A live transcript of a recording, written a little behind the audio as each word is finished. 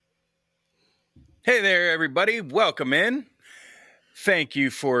Hey there, everybody. Welcome in. Thank you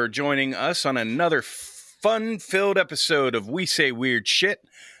for joining us on another fun-filled episode of We Say Weird Shit.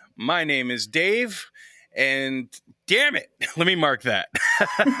 My name is Dave, and damn it, let me mark that.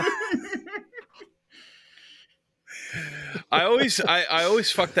 I always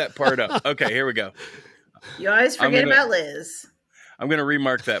fuck that part up. Okay, here we go. You always forget about Liz. I'm going to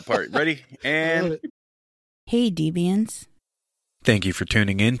remark that part. Ready? And hey, Deviants. Thank you for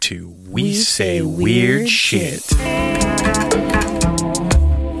tuning in to We Say Weird Shit.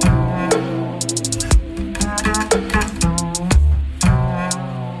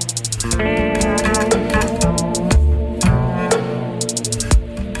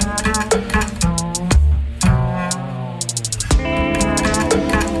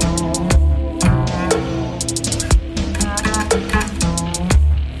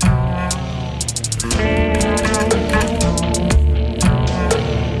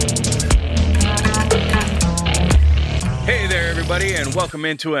 And welcome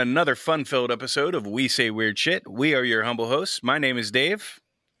into another fun-filled episode of We Say Weird Shit. We are your humble hosts. My name is Dave.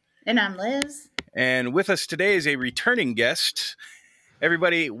 And I'm Liz. And with us today is a returning guest.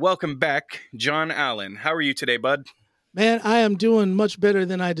 Everybody, welcome back, John Allen. How are you today, bud? Man, I am doing much better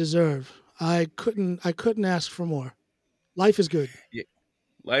than I deserve. I couldn't ask for more. Life is good. Yeah.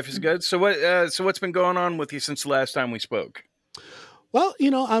 Life is good. So what's been going on with you since the last time we spoke? Well,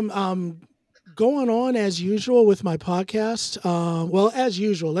 I'm going on as usual with my podcast. As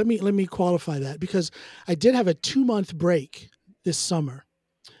usual, let me qualify that because I did have a 2-month break this summer.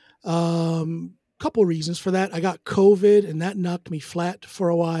 Couple reasons for that. I got COVID and that knocked me flat for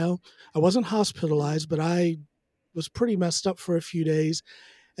a while. I wasn't hospitalized, but I was pretty messed up for a few days.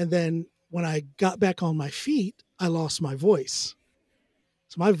 And then when I got back on my feet, I lost my voice.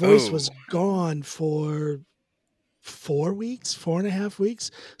 So my voice was gone for 4.5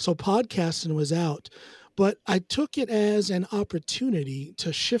 weeks. So podcasting was out, but I took it as an opportunity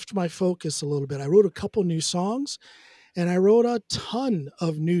to shift my focus a little bit. I wrote a couple new songs and I wrote a ton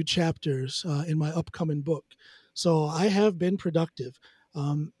of new chapters in my upcoming book. So I have been productive.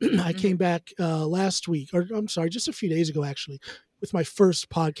 I came back last week, or I'm sorry, just a few days ago, actually, with my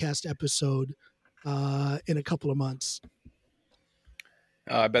first podcast episode in a couple of months.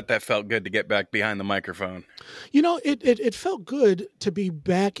 I bet that felt good to get back behind the microphone. It felt good to be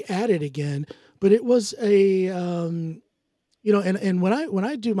back at it again, but it was a, and when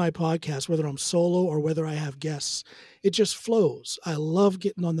I do my podcast, whether I'm solo or whether I have guests, it just flows. I love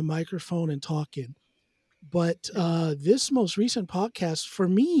getting on the microphone and talking. But this most recent podcast, for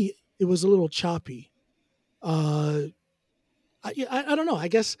me, it was a little choppy. I don't know. I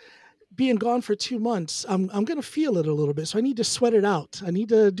guess being gone for 2 months, I'm going to feel it a little bit. So I need to sweat it out. I need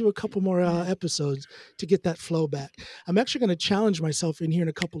to do a couple more episodes to get that flow back. I'm actually going to challenge myself in here in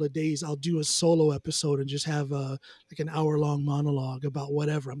a couple of days. I'll do a solo episode and just have like an hour-long monologue about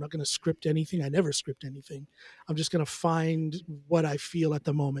whatever. I'm not going to script anything. I never script anything. I'm just going to find what I feel at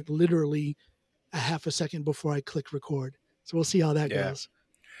the moment, literally a half a second before I click record. So we'll see how that goes.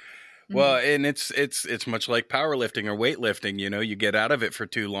 Well, and it's much like powerlifting or weightlifting. You get out of it for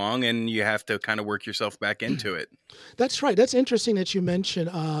too long and you have to kind of work yourself back into it. That's right. That's interesting that you mentioned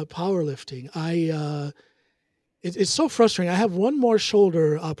powerlifting. It's so frustrating. I have one more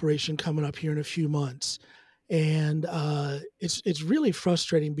shoulder operation coming up here in a few months. And it's really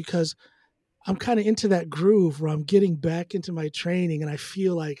frustrating because I'm kind of into that groove where I'm getting back into my training and I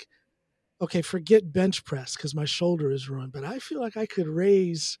feel like, okay, forget bench press because my shoulder is ruined, but I feel like I could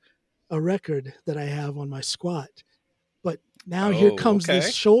raise a record that I have on my squat. But now here comes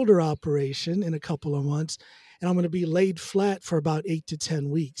this shoulder operation in a couple of months, and I'm going to be laid flat for about 8 to 10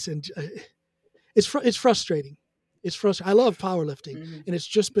 weeks. And it's frustrating. It's frustrating. I love powerlifting, and it's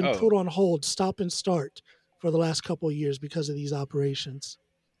just been put on hold, stop and start for the last couple of years because of these operations.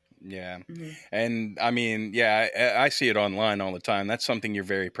 Yeah. And I mean, I see it online all the time. That's something you're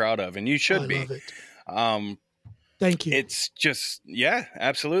very proud of, and you should be. I love it. Thank you. It's just,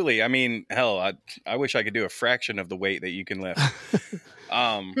 absolutely. I mean, hell, I wish I could do a fraction of the weight that you can lift.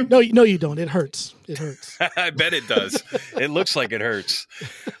 No, you don't. It hurts. It hurts. I bet it does. It looks like it hurts.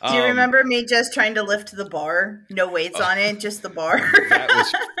 Do you remember me just trying to lift the bar? No weights on it, just the bar. That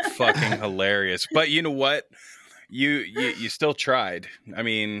was fucking hilarious. But you know what? You still tried. I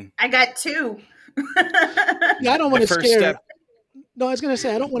mean, I got 2. I don't want to scare. No, I was going to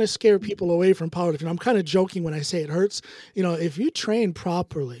say, I don't want to scare people away from powerlifting. I'm kind of joking when I say it hurts. If you train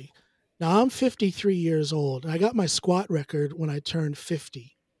properly, now I'm 53 years old. I got my squat record when I turned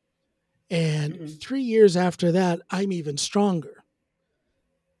 50. And 3 years after that, I'm even stronger.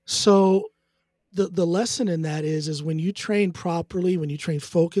 So the lesson in that is when you train properly, when you train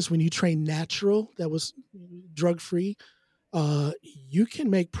focused, when you train natural, that was drug free, you can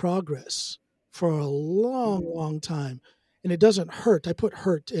make progress for a long, long time. And it doesn't hurt. I put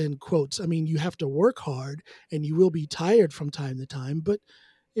hurt in quotes. I mean, you have to work hard and you will be tired from time to time. But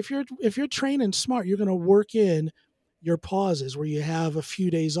if you're training smart, you're going to work in your pauses where you have a few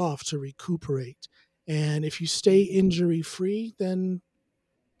days off to recuperate. And if you stay injury free, then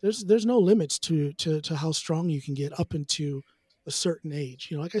there's no limits to how strong you can get up into a certain age.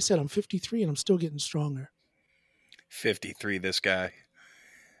 You know, like I said, I'm 53 and I'm still getting stronger. 53, this guy.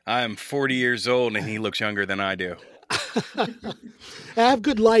 I'm 40 years old and he looks younger than I do. I have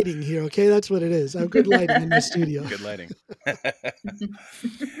good lighting here, okay? That's what it is. I have good lighting in the studio. Good lighting.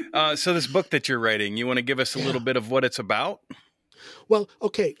 So this book that you're writing, you want to give us a little bit of what it's about? Well,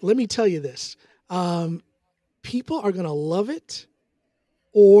 okay, let me tell you this. People are going to love it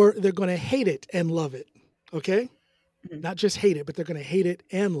or they're going to hate it and love it, okay? Not just hate it, but they're going to hate it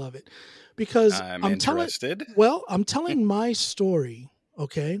and love it. Because I'm interested. I'm telling my story,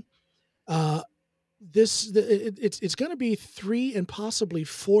 okay? It's going to be 3 and possibly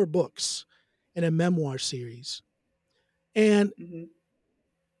 4 books in a memoir series. And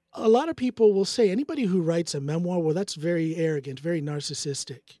a lot of people will say, anybody who writes a memoir, well, that's very arrogant, very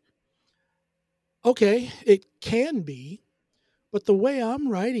narcissistic. Okay, it can be, but the way I'm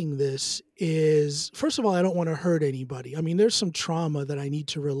writing this is, first of all, I don't want to hurt anybody. I mean, there's some trauma that I need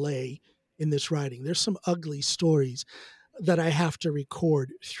to relay in this writing. There's some ugly stories that I have to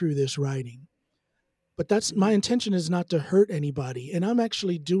record through this writing. But that's my intention, is not to hurt anybody. And I'm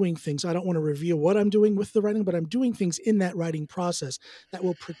actually doing things. I don't want to reveal what I'm doing with the writing, but I'm doing things in that writing process that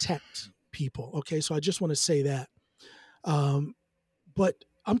will protect people. Okay, so I just want to say that. But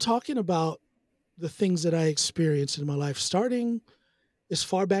I'm talking about the things that I experienced in my life, starting as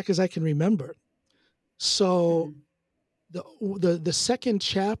far back as I can remember. So the second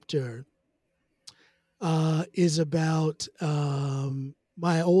chapter is about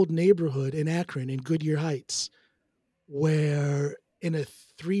my old neighborhood in Akron, in Goodyear Heights, where in a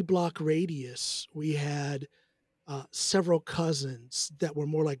 3-block radius, we had several cousins that were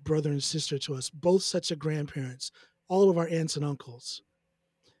more like brother and sister to us, both sets of grandparents, all of our aunts and uncles.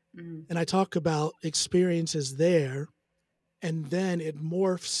 And I talk about experiences there, and then it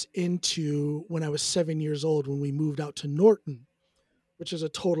morphs into when I was 7 years old, when we moved out to Norton, which is a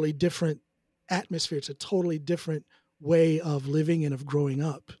totally different atmosphere. It's a totally different way of living and of growing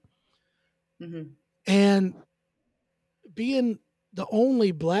up. And being the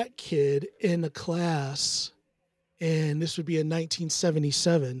only Black kid in a class, and this would be in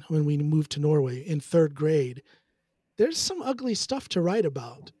 1977 when we moved to Norway in 3rd grade, there's some ugly stuff to write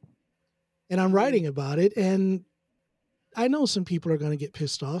about. And I'm writing about it, and I know some people are going to get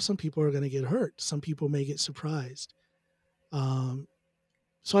pissed off. Some people are going to get hurt. Some people may get surprised. So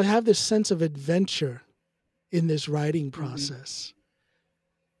I have this sense of adventure in this writing process.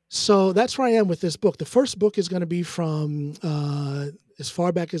 So that's where I am with this book. The first book is going to be from as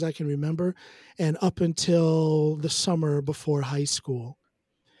far back as I can remember and up until the summer before high school.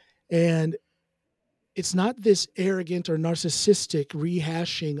 And it's not this arrogant or narcissistic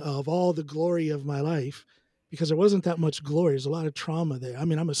rehashing of all the glory of my life, because there wasn't that much glory. There's a lot of trauma there. I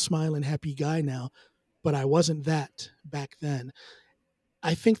mean, I'm a smiling, happy guy now, but I wasn't that back then.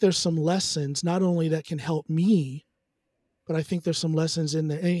 I think there's some lessons, not only that can help me, but I think there's some lessons in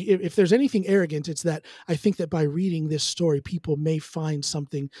there. And if there's anything arrogant, it's that I think that by reading this story, people may find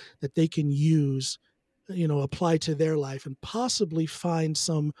something that they can use, apply to their life and possibly find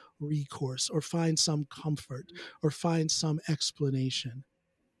some recourse or find some comfort or find some explanation.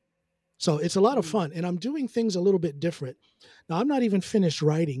 So it's a lot of fun, and I'm doing things a little bit different. Now, I'm not even finished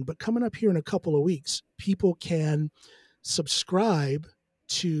writing, but coming up here in a couple of weeks, people can subscribe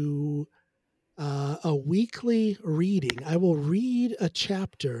to a weekly reading. I will read a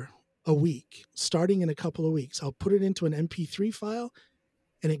chapter a week, starting in a couple of weeks. I'll put it into an MP3 file,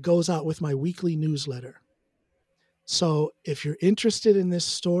 and it goes out with my weekly newsletter. So if you're interested in this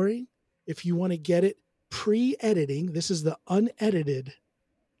story, if you want to get it pre-editing, this is the unedited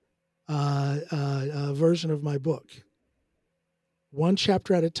version of my book. One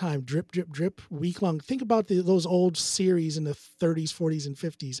chapter at a time, drip, drip, drip, week long. Think about those old series in the 30s, 40s, and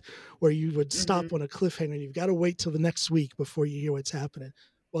 50s where you would stop on a cliffhanger and you've got to wait till the next week before you hear what's happening.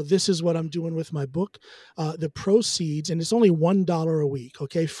 Well, this is what I'm doing with my book. The proceeds, and it's only $1 a week,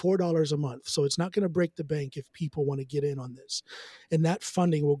 okay, $4 a month. So it's not going to break the bank if people want to get in on this. And that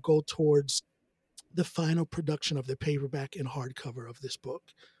funding will go towards the final production of the paperback and hardcover of this book.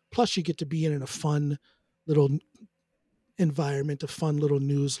 Plus, you get to be in a fun little environment, a fun little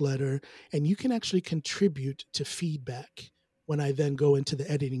newsletter, and you can actually contribute to feedback when I then go into the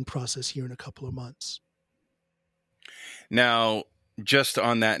editing process here in a couple of months. Now, just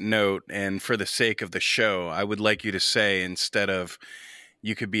on that note, and for the sake of the show, I would like you to say, instead of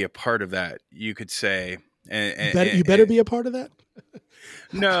you could be a part of that, you could say, You better be a part of that?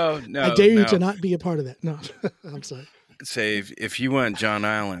 No. I dare you to not be a part of that. No, I'm sorry. Say, if you want John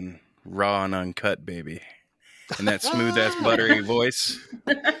Allen raw and uncut, baby, and that smooth ass buttery voice.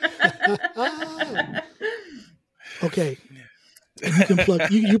 Okay. You can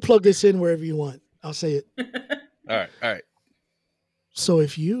plug you plug this in wherever you want. I'll say it. All right. So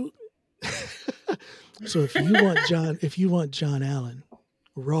if you want John Allen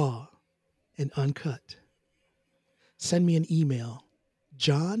raw and uncut, send me an email,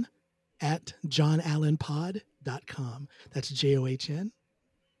 john@johnallenpod.com. That's JOHN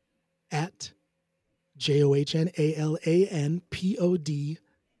at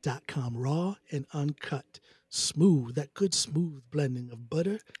JOHNALANPOD.com. Raw and uncut. Smooth, that good smooth blending of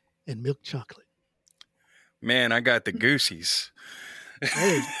butter and milk chocolate. Man, I got the goosies.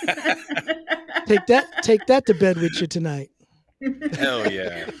 Hey. Take that to bed with you tonight. Hell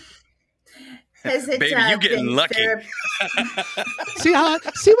yeah. Baby, you getting lucky. See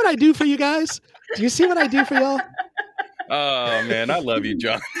what I do for you guys? Do you see what I do for y'all? Oh man, I love you,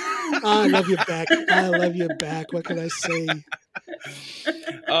 John. I love you back. What can I say?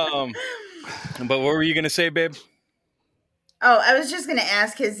 But what were you gonna say, babe? Oh, I was just gonna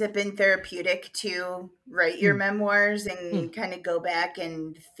ask, has it been therapeutic to write your memoirs and kind of go back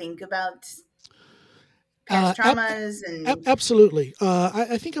and think about past traumas? Absolutely.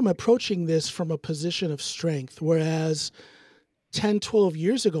 I think I'm approaching this from a position of strength, whereas 10, 12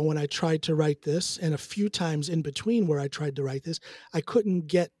 years ago when I tried to write this, and a few times in between where I tried to write this, I couldn't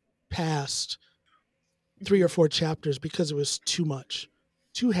get past 3 or 4 chapters because it was too much,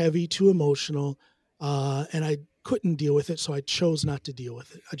 too heavy, too emotional, and I couldn't deal with it, so I chose not to deal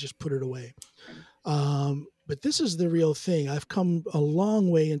with it. I just put it away. But this is the real thing. I've come a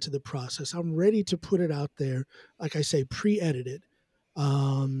long way into the process. I'm ready to put it out there, like I say, pre-edited.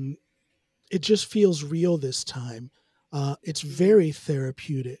 It just feels real this time. It's very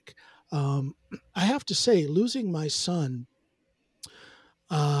therapeutic. I have to say, losing my son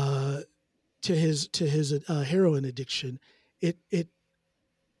to his heroin addiction, it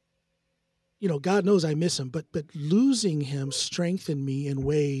God knows I miss him, but losing him strengthened me in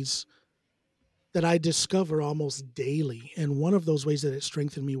ways that I discover almost daily. And one of those ways that it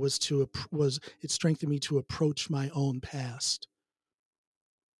strengthened me was it strengthened me to approach my own past.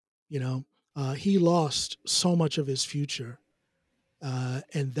 He lost so much of his future,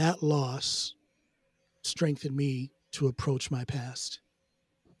 and that loss strengthened me to approach my past.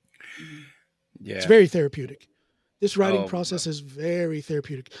 Yeah, it's very therapeutic. This writing process is very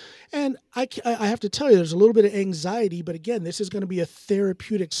therapeutic. And I have to tell you, there's a little bit of anxiety, but again, this is going to be a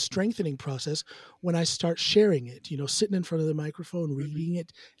therapeutic strengthening process when I start sharing it, sitting in front of the microphone, reading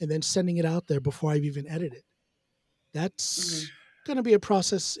it, and then sending it out there before I've even edited. That's going to be a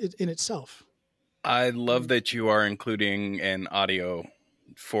process in itself. I love that you are including an audio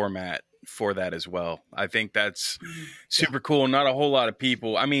format for that as well. I think that's super cool. Not a whole lot of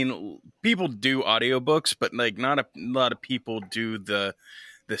people. I mean, people do audiobooks, but like not a lot of people do the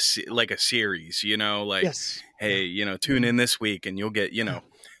like a series, hey, tune in this week and you'll get,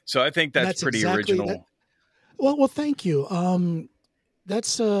 So I think that's pretty exactly original. Well, thank you.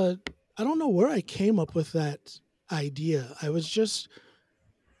 That's I don't know where I came up with that idea. I was just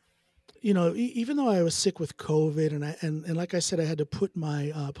even though I was sick with COVID and like I said, I had to put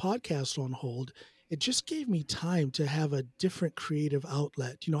my podcast on hold, it just gave me time to have a different creative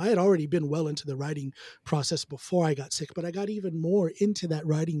outlet. I had already been well into the writing process before I got sick, but I got even more into that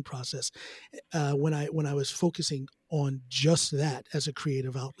writing process when I was focusing on just that as a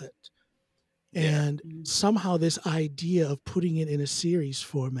creative outlet. And somehow this idea of putting it in a series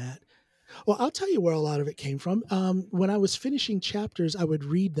format, well, I'll tell you where a lot of it came from. When I was finishing chapters, I would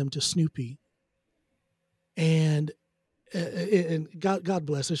read them to Snoopy. And God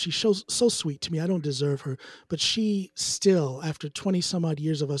bless her. She's so sweet to me. I don't deserve her. But she still, after 20 some odd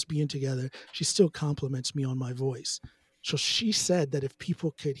years of us being together, she still compliments me on my voice. So she said that if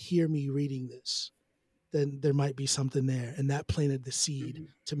people could hear me reading this, then there might be something there. And that planted the seed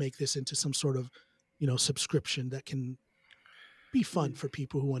to make this into some sort of, subscription that can be fun for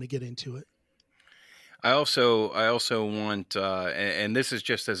people who want to get into it. I also want, and this is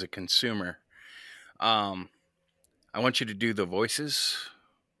just as a consumer, I want you to do the voices.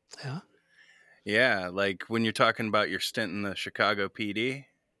 Yeah. Yeah, like when you're talking about your stint in the Chicago PD,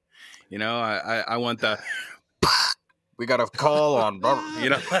 I want the We got a call on,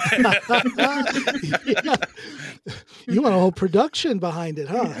 you know. Yeah. You want a whole production behind it,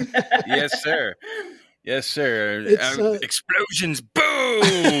 huh? Yes, sir. Yes, sir. It's Explosions,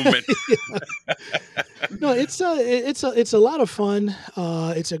 boom. No, it's a lot of fun.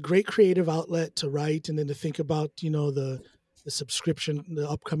 It's a great creative outlet to write and then to think about, the subscription, the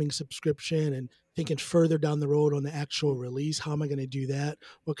upcoming subscription, and thinking further down the road on the actual release. How am I going to do that?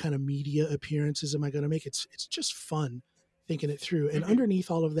 What kind of media appearances am I going to make? It's just fun thinking it through. And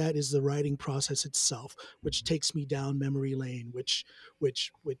underneath all of that is the writing process itself, which takes me down memory lane, which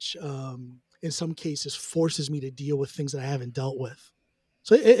in some cases forces me to deal with things that I haven't dealt with.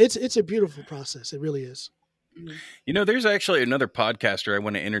 So it's a beautiful process. It really is. There's actually another podcaster I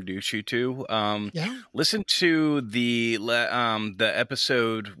want to introduce you to. Listen to the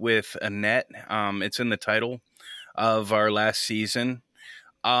episode with Annette. It's in the title of our last season.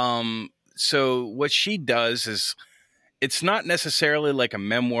 So what she does is, it's not necessarily like a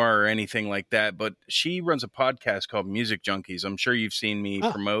memoir or anything like that, but she runs a podcast called Music Junkies. I'm sure you've seen me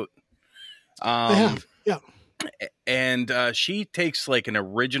promote. I have. Yeah. And she takes like an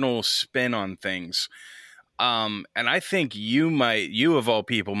original spin on things. And I think you of all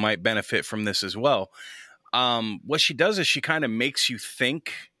people might benefit from this as well. What she does is she kind of makes you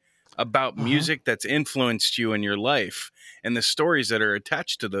think about music that's influenced you in your life and the stories that are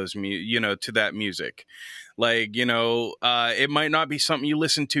attached to those, to that music. Like, it might not be something you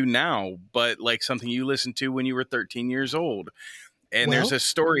listen to now, but like something you listened to when you were 13 years old. And there's a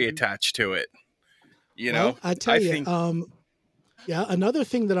story attached to it. I tell you, another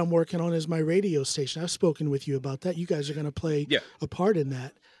thing that I'm working on is my radio station. I've spoken with you about that. You guys are going to play a part in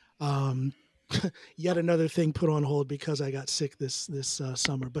that. Yet another thing put on hold because I got sick this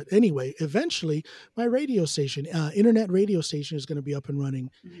summer. But anyway, eventually my radio station, internet radio station, is going to be up and running.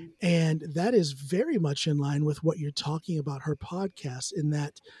 Mm-hmm. And that is very much in line with what you're talking about, her podcast, in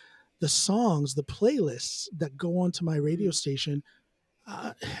that the songs, the playlists that go onto my radio station,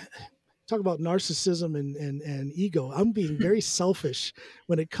 talk about narcissism and ego. I'm being very selfish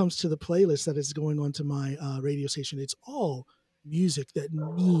when it comes to the playlist that is going onto my radio station. It's all music that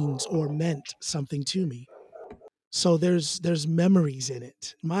means or meant something to me. So there's memories in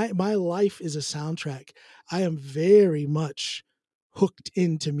it. My life is a soundtrack. I am very much hooked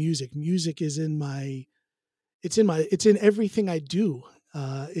into music. Music is in everything I do.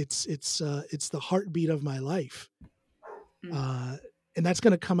 It's the heartbeat of my life. And that's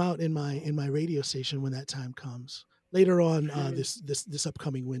going to come out in my radio station when that time comes later on this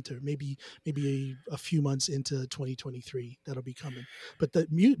upcoming winter, maybe a few months into 2023, that'll be coming. But the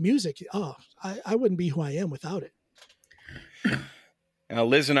music, I wouldn't be who I am without it. Now,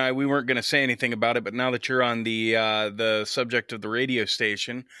 Liz and I, we weren't going to say anything about it, but now that you're on the subject of the radio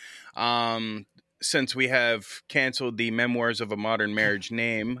station, since we have canceled the Memoirs of a Modern Marriage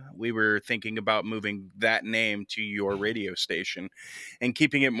name, we were thinking about moving that name to your radio station and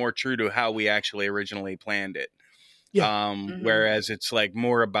keeping it more true to how we actually originally planned it. Yeah. Whereas it's like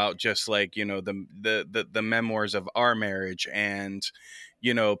more about just like, the memoirs of our marriage and,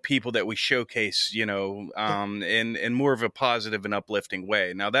 people that we showcase, in more of a positive and uplifting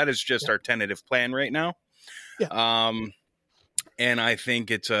way. Now that is just our tentative plan right now. Yeah. And I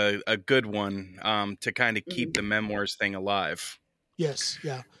think it's a good one to kind of keep the memoirs thing alive. Yes.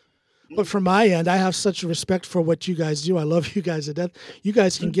 Yeah. But from my end, I have such respect for what you guys do. I love you guys to death. You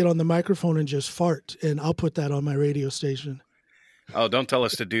guys can get on the microphone and just fart, and I'll put that on my radio station. Oh, don't tell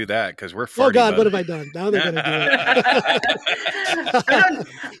us to do that because we're farting. Oh, God, what have I done? Now they're going to do it.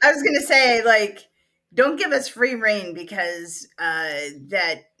 I was going to say, like, don't give us free reign because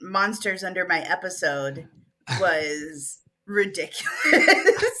that Monsters Under My episode was ridiculous.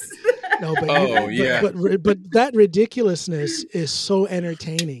 No, but but that ridiculousness is so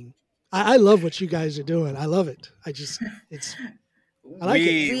entertaining. I love what you guys are doing. I love it. I like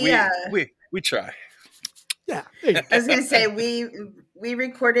it. We try. Yeah. I was gonna say we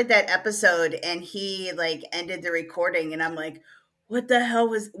recorded that episode and he like ended the recording and I'm like, what the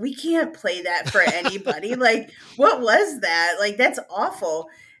hell we can't play that for anybody. Like, what was that? Like, that's awful.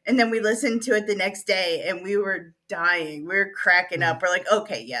 And then we listened to it the next day and we were dying. We were cracking up. We're like,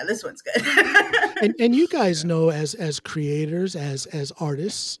 okay, yeah, this one's good. and you guys know as creators, as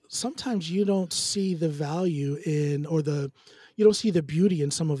artists, sometimes you don't see the value in you don't see the beauty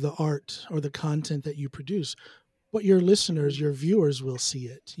in some of the art or the content that you produce. But your listeners, your viewers will see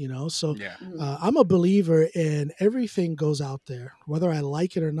it, So I'm a believer in everything goes out there, whether I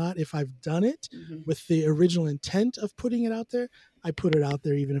like it or not. If I've done it with the original intent of putting it out there, I put it out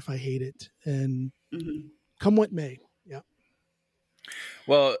there even if I hate it. And come what may. Yeah.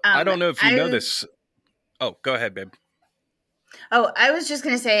 Well, I don't know if you know this. Oh, go ahead, babe. Oh, I was just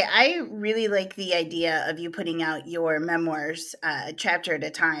going to say, I really like the idea of you putting out your memoirs chapter at a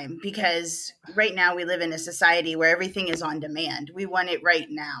time, because right now we live in a society where everything is on demand. We want it right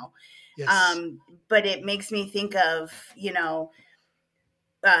now. Yes. But it makes me think of,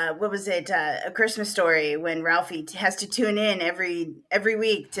 what was it? A Christmas Story, when Ralphie has to tune in every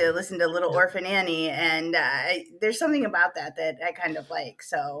week to listen to Little Yep. Orphan Annie, and there's something about that I kind of like.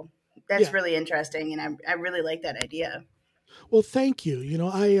 So that's Yeah. really interesting, and I really like that idea. Well, thank you.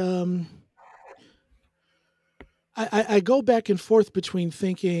 I go back and forth between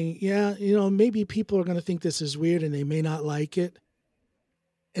thinking, yeah, maybe people are going to think this is weird and they may not like it.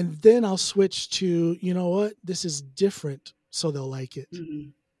 And then I'll switch to, you know what, this is different, so they'll like it. Mm-hmm.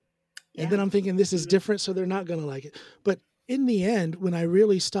 And then I'm thinking this is different, so they're not going to like it. But in the end, when I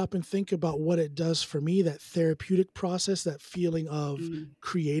really stop and think about what it does for me, that therapeutic process, that feeling of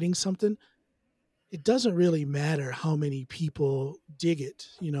creating something, it doesn't really matter how many people dig it,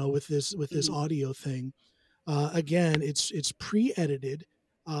 with this audio thing. Again, it's pre-edited.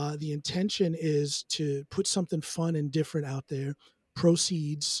 The intention is to put something fun and different out there.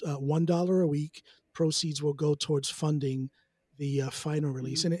 Proceeds, $1 a week. Proceeds will go towards funding the final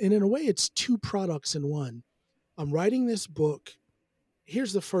release. And in a way, it's two products in one. I'm writing this book.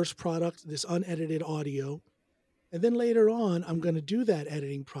 Here's the first product, this unedited audio. And then later on, I'm going to do that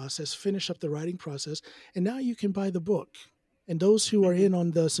editing process, finish up the writing process, and now you can buy the book. And those who are in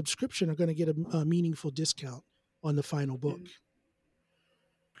on the subscription are going to get a meaningful discount on the final book.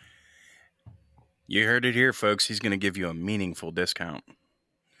 You heard it here, folks. He's going to give you a meaningful discount.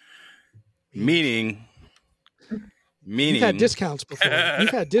 Meaning. You've had discounts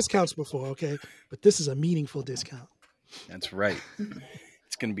before. Okay? But this is a meaningful discount. That's right.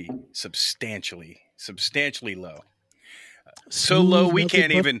 It's going to be substantially low. So low we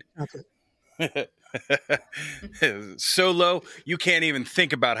can't even... So low, you can't even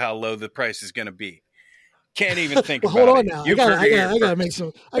think about how low the price is going to be. Can't even think about it. Hold on now.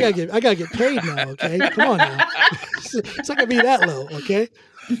 I gotta get paid now, okay? Come on now. It's not gonna be that low, okay?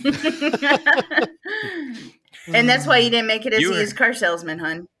 And that's why you didn't make it as a used car salesman,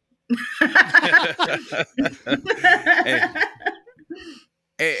 hun.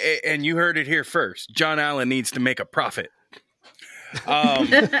 And you heard it here first. John Allen needs to make a profit.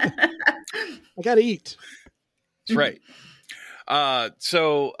 I gotta eat. That's right.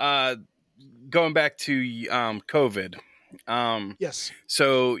 So going back to COVID. Yes.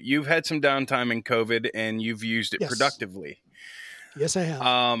 So you've had some downtime in COVID and you've used it productively. Yes, I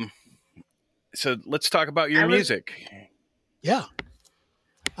have. So let's talk about your music. Yeah.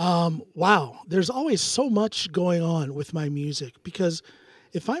 Wow. There's always so much going on with my music, because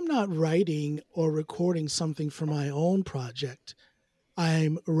if I'm not writing or recording something for my own project,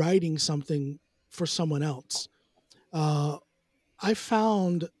 I'm writing something for someone else. I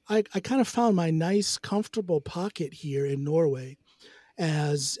kind of found my nice, comfortable pocket here in Norway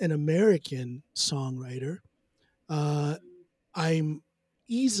as an American songwriter. I'm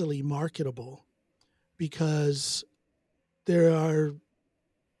easily marketable because there are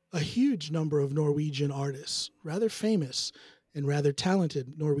a huge number of Norwegian artists, rather famous and rather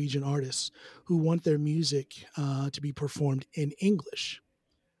talented Norwegian artists, who want their music to be performed in English.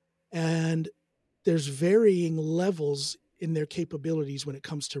 And there's varying levels in their capabilities when it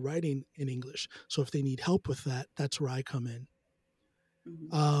comes to writing in English. So if they need help with that, that's where I come in.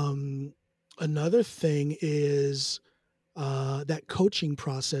 Mm-hmm. Another thing is that coaching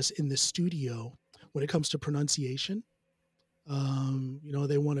process in the studio when it comes to pronunciation.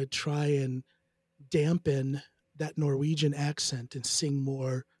 They want to try and dampen that Norwegian accent and sing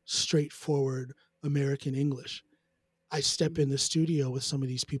more straightforward American English. I step in the studio with some of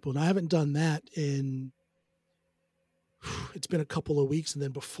these people, and I haven't done that it's been a couple of weeks. And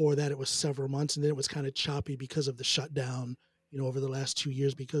then before that, it was several months. And then it was kind of choppy because of the shutdown, over the last 2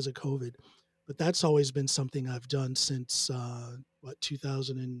 years because of COVID. But that's always been something I've done since,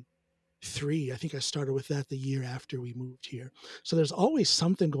 2003. I think I started with that the year after we moved here. So there's always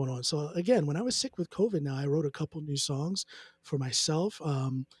something going on. So again, when I was sick with COVID now, I wrote a couple new songs for myself.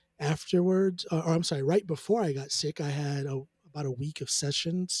 Afterwards, right before I got sick, I had about a week of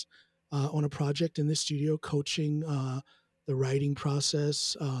sessions on a project in the studio, coaching the writing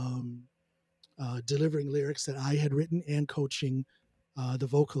process, delivering lyrics that I had written, and coaching the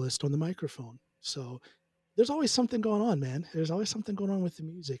vocalist on the microphone. So there's always something going on, man. There's always something going on with the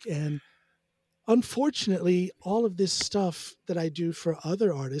music. And unfortunately, all of this stuff that I do for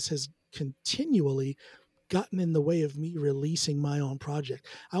other artists has continually gotten in the way of me releasing my own project.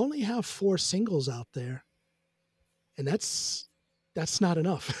 I only have 4 singles out there, and that's that's not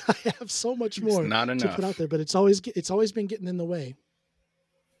enough. I have so much It's more not to enough. put out there, but it's always been getting in the way.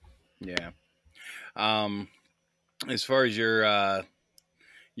 Yeah. As far as your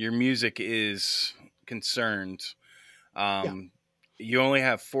music is concerned, you only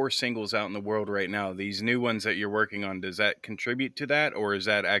have 4 singles out in the world right now. These new ones that you're working on, does that contribute to that, or is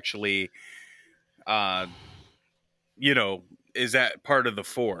that actually, is that part of the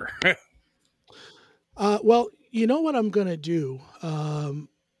 4? Well, you know what I'm gonna do.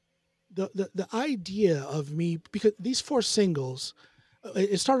 The idea of me, because these 4 singles,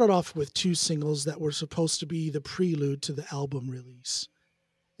 it started off with 2 singles that were supposed to be the prelude to the album release,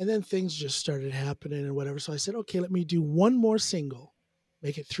 and then things just started happening and whatever. So I said, okay, let me do one more single,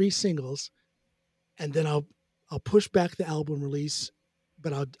 make it 3 singles, and then I'll push back the album release,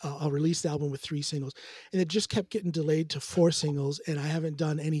 but I'll release the album with 3 singles. And it just kept getting delayed to 4 singles, and I haven't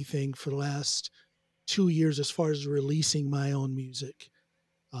done anything for the last 2 years as far as releasing my own music.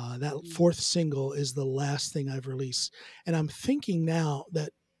 That 4th single is the last thing I've released. And I'm thinking now that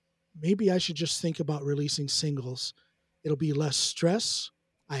maybe I should just think about releasing singles. It'll be less stress.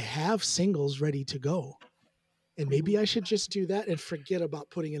 I have singles ready to go. And maybe I should just do that and forget about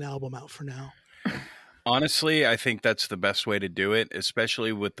putting an album out for now. Honestly, I think that's the best way to do it,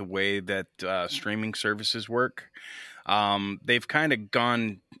 especially with the way that streaming services work. They've kind of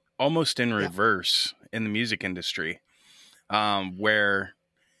gone almost in reverse in the music industry, where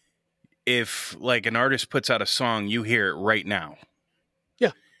if like an artist puts out a song, you hear it right now.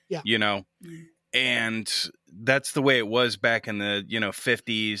 Yeah. And that's the way it was back in the,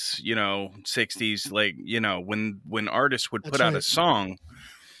 50s, 60s, like, when artists would put out a song,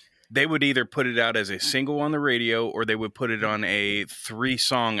 they would either put it out as a single on the radio or they would put it on a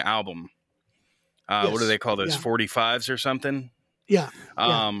 3-song album. What do they call those? 45s or something? Yeah.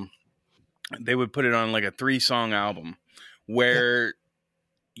 They would put it on like a 3-song album where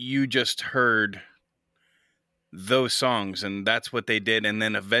you just heard those songs, and that's what they did. And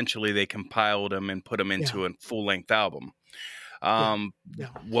then eventually they compiled them and put them into a full-length album.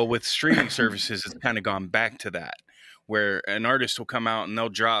 Well, with streaming services, it's kind of gone back to that, where an artist will come out and they'll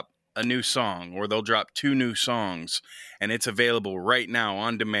drop a new song, or they'll drop 2 new songs, and it's available right now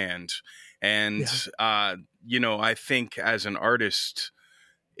on demand. And, I think as an artist,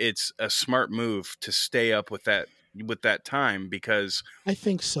 it's a smart move to stay up with that time, because I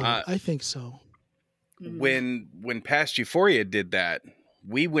think so. When Past Euphoria did that,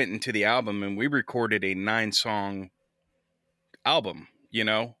 we went into the album and we recorded a 9-song album,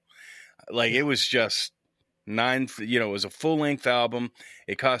 it was just 9, it was a full-length album.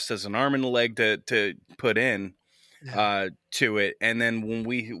 It cost us an arm and a leg to put in to it. And then when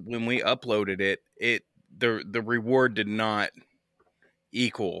we uploaded it, the reward did not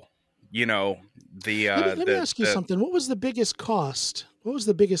equal, let me ask you something. What was the biggest cost? What was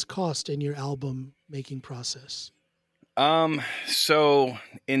the biggest cost in your album making process? So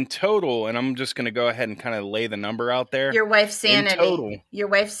in total, and I'm just going to go ahead and kind of lay the number out there. Your wife's sanity. In total, your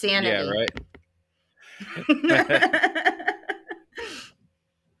wife's sanity. Yeah, right.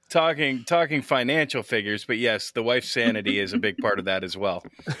 Talking financial figures, but yes, the wife's sanity is a big part of that as well.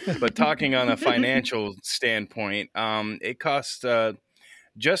 But talking on a financial standpoint, it costs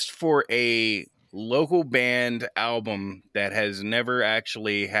just for a local band album that has never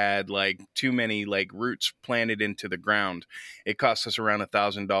actually had like too many like roots planted into the ground, it cost us around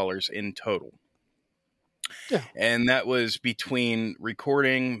 $1,000 in total. Yeah. And that was between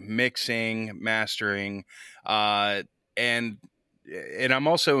recording, mixing, mastering, and I'm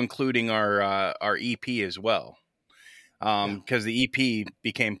also including our EP as well, because the EP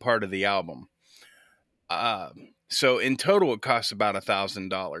became part of the album. So in total, it costs about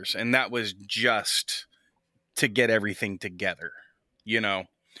 $1,000, and that was just to get everything together. That's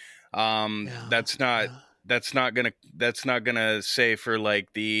not gonna say for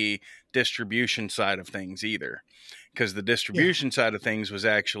like the distribution side of things either, because the distribution side of things was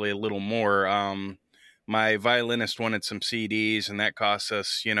actually a little more. My violinist wanted some CDs, and that cost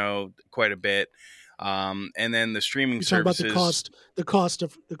us, quite a bit. And then the streaming services. Talking about the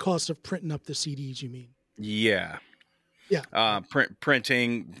cost of printing up the CDs, you mean? Yeah.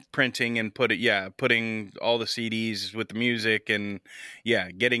 Printing and putting all the CDs with the music and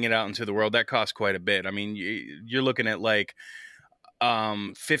getting it out into the world. That costs quite a bit. I mean, you're looking at like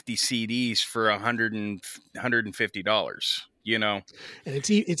 50 CDs for $150, And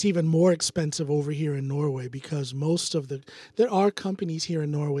it's even more expensive over here in Norway, because there are companies here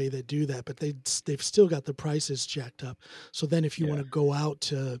in Norway that do that, but they've still got the prices jacked up. So then if you want to go out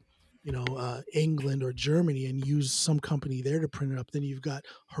to England or Germany and use some company there to print it up, then you've got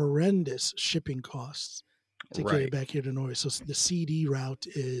horrendous shipping costs. to get Right. it back here to Norway. So the CD route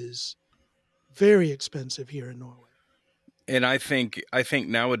is very expensive here in Norway. And I think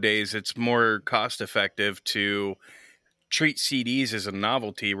nowadays it's more cost effective to treat CDs as a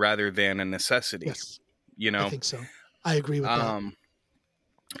novelty rather than a necessity. Yes, You I know, think so. I agree with that.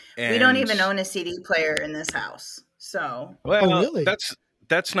 We don't and even own a CD player in this house. So, well, really?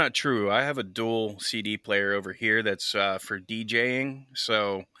 that's not true. I have a dual CD player over here that's for DJing,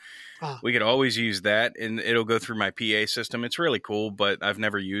 so Ah, we could always use that, and it'll go through my PA system. It's really cool, but I've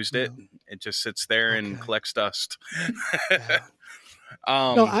never used it. yeah. It just sits there and Okay. collects dust. Yeah.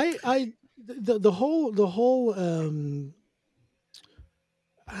 No, um, the whole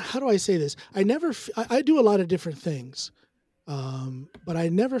how do I say this? I do a lot of different things. But I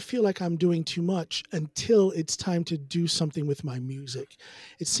never feel like I'm doing too much until it's time to do something with my music.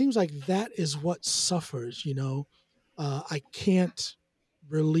 It seems like that is what suffers, you know. I can't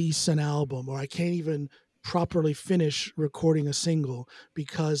release an album, or I can't even properly finish recording a single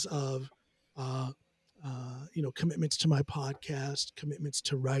because of, uh, commitments to my podcast, commitments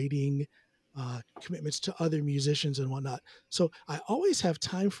to writing, commitments to other musicians and whatnot. So I always have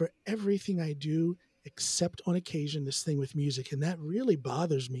time for everything I do except on occasion this thing with music. And that really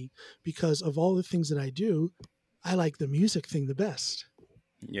bothers me because of all the things that I do, I like the music thing the best.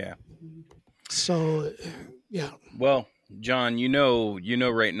 yeah. So yeah. Well, John, you know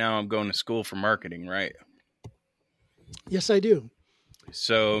right now I'm going to school for marketing, right? Yes, I do.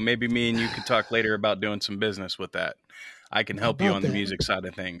 So maybe me and you could talk later about doing some business with that. I can help you About on the that. music side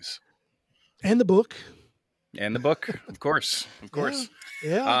of things. And the book. And the book, of course.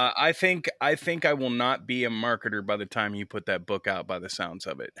 Yeah. I think I will not be a marketer by the time you put that book out by the sounds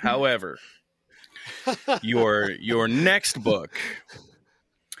of it. However, your next book,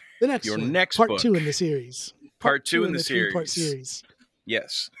 the next your one, next part book, 2 in the series. part two in the 3-part series. series.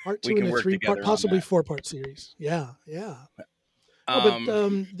 Yes, Part 2 we in can the work 3-part, together on possibly that. 4-part series. Yeah.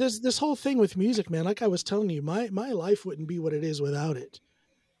 But there's this whole thing with music, man. Like I was telling you, my life wouldn't be what it is without it.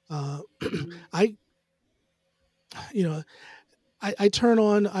 I turn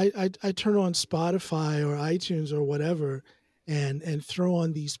on Spotify or iTunes or whatever, and throw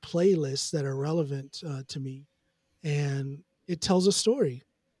on these playlists that are relevant to me, and it tells a story.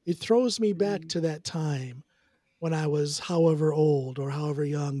 It throws me back to that time when I was however old or however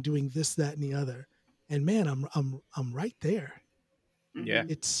young, doing this, that, and the other. And man, I'm right there. Yeah.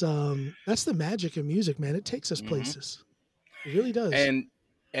 It's that's the magic of music, man. It takes us places. It really does.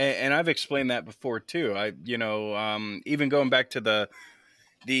 And I've explained that before too. Even going back to the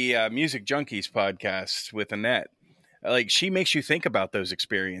Music Junkies podcast with Annette, like she makes you think about those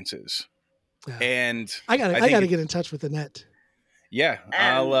experiences. Yeah. And I gotta get in touch with Annette. Yeah,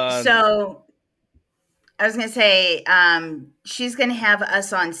 I'll. So I was going to say, she's going to have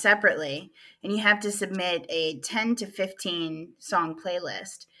us on separately, and you have to submit a 10 to 15 song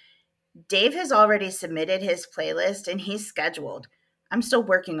playlist. Dave has already submitted his playlist, and he's scheduled. I'm still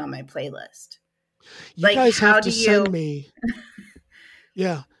working on my playlist. You guys have to send me.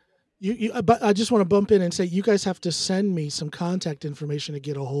 Yeah. But I just want to bump in and say you guys have to send me some contact information to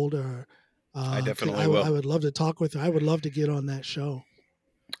get a hold of her. I definitely will. I would love to talk with her. I would love to get on that show.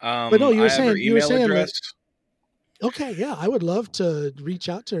 But no, you were saying address. Okay, yeah, I would love to reach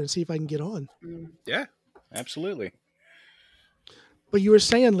out to her and see if I can get on. Yeah, absolutely. But you were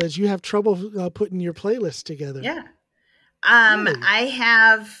saying, Liz, you have trouble putting your playlist together. Yeah. Really? I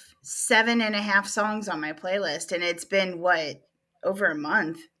have 7.5 songs on my playlist, and it's been over a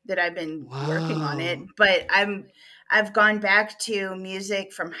month that I've been working on it. But I've gone back to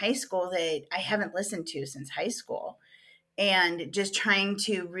music from high school that I haven't listened to since high school, and just trying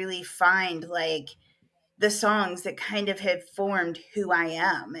to really find like the songs that kind of have formed who I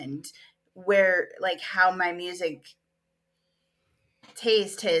am and where, like, how my music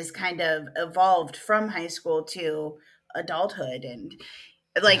taste has kind of evolved from high school to adulthood. And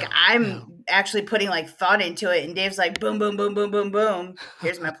like, I'm actually putting like thought into it, and Dave's like, boom, boom, boom, boom, boom, boom.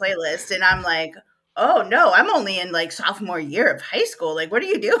 Here's my playlist. And I'm like, oh no, I'm only in like sophomore year of high school. Like, what are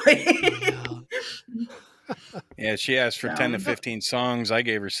you doing? Yeah, she asked for 10 to 15 songs. I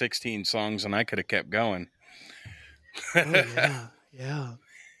gave her 16 songs, and I could have kept going. Yeah.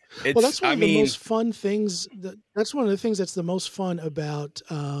 Well, that's one of the most fun things. That's one of the things that's the most fun about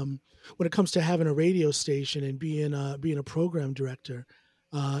when it comes to having a radio station and being a program director.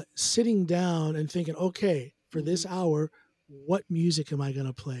 Sitting down and thinking, okay, for this hour, what music am I going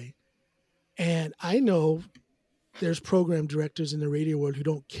to play? And I know there's program directors in the radio world who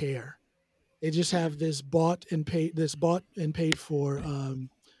don't care. They just have this bought and paid for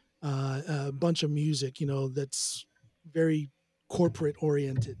a bunch of music, that's very corporate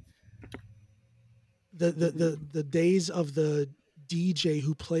oriented. the days of the DJ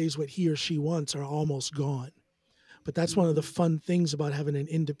who plays what he or she wants are almost gone. But that's one of the fun things about having an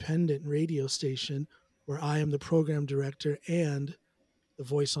independent radio station where I am the program director and the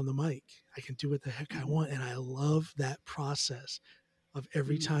voice on the mic. I can do what the heck I want. And I love that process of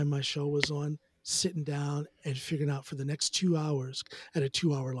every time my show was on, sitting down and figuring out for the next 2 hours, at a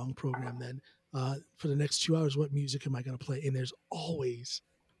 2-hour long program then, for the next 2 hours, what music am I going to play? And there's always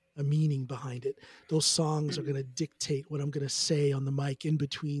a meaning behind it. Those songs are going to dictate what I'm going to say on the mic in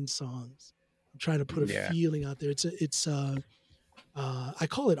between songs. I'm trying to put a feeling out there. I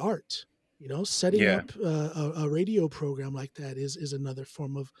call it art. You know, setting up a radio program like that is another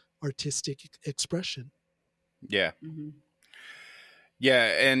form of artistic expression. Yeah.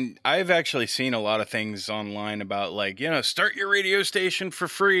 Yeah, and I've actually seen a lot of things online about, like, you know, start your radio station for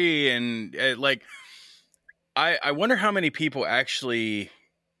free, and like, I wonder how many people actually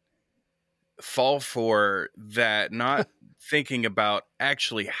fall for that, not thinking about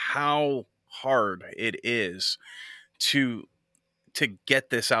actually how hard it is to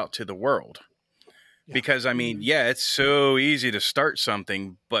get this out to the world. Because I mean, it's so easy to start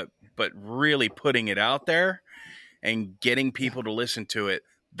something, but really putting it out there and getting people to listen to it,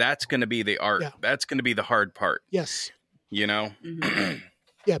 that's going to be the art. That's going to be the hard part. Yes. You know?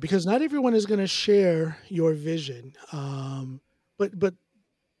 Yeah, because not everyone is going to share your vision. But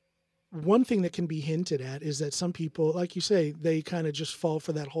one thing that can be hinted at is that some people, like you say, they kind of just fall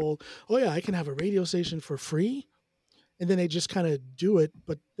for that whole, oh yeah, I can have a radio station for free. And then they just kind of do it,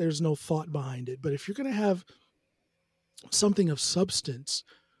 but there's no thought behind it. But if you're going to have something of substance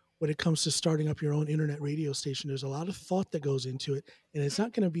when it comes to starting up your own internet radio station, there's a lot of thought that goes into it, and it's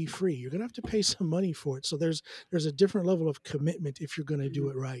not going to be free. You're going to have to pay some money for it. So there's a different level of commitment if you're going to do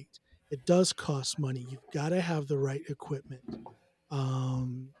it right. It does cost money. You've got to have the right equipment.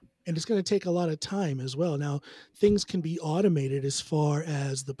 And it's going to take a lot of time as well. Now, things can be automated as far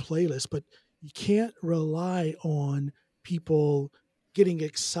as the playlist, but you can't rely on people getting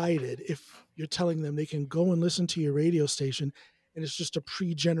excited if you're telling them they can go and listen to your radio station and it's just a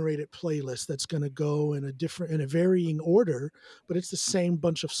pre-generated playlist that's going to go in a varying order, but it's the same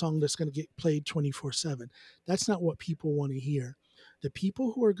bunch of songs that's going to get played 24/7. That's not what people want to hear. The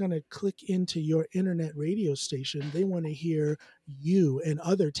people who are going to click into your internet radio station, they want to hear you and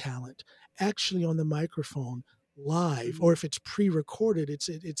other talent actually on the microphone live, or if it's pre-recorded,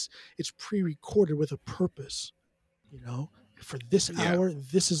 it's pre-recorded with a purpose. You know, for this hour,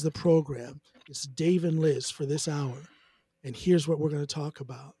 this is the program. It's Dave and Liz for this hour. And here's what we're going to talk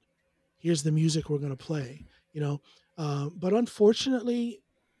about. Here's the music we're going to play, you know. But unfortunately,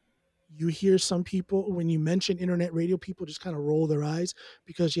 you hear some people, when you mention internet radio, people just kind of roll their eyes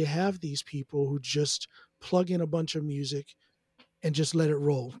because you have these people who just plug in a bunch of music and just let it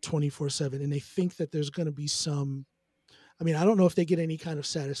roll 24/7. And they think that there's going to be some, I mean, I don't know if they get any kind of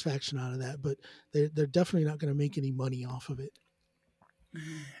satisfaction out of that, but they're definitely not going to make any money off of it.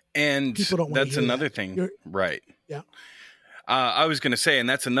 And that's another thing. Right. Yeah. I was going to say, and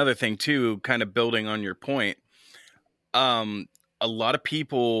that's another thing too, kind of building on your point. A lot of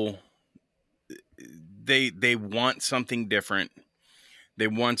people, they want something different. They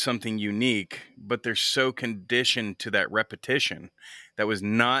want something unique, but they're so conditioned to that repetition that was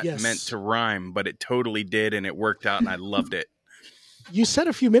not meant to rhyme, but it totally did. And it worked out and I loved it. You said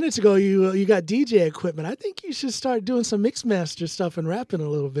a few minutes ago, you got DJ equipment. I think you should start doing some mix master stuff and rapping a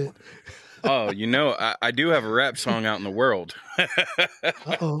little bit. Oh, you know, I do have a rap song out in the world.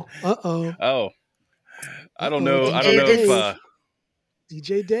 Uh-oh. Oh, I don't know. I don't know if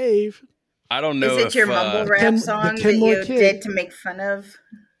DJ Dave. I don't know. Is it your mumble rap song that you did to make fun of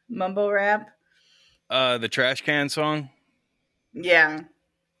mumble rap? The trash can song. Yeah.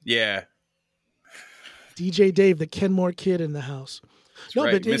 Yeah. DJ Dave, the Kenmore kid in the house. That's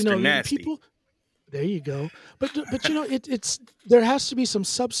right, but Mr. you know, Nasty. people. There you go. But you know, it's there has to be some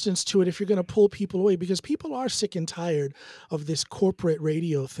substance to it if you're going to pull people away, because people are sick and tired of this corporate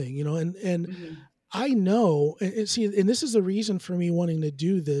radio thing, you know, and I know, and see, and this is the reason for me wanting to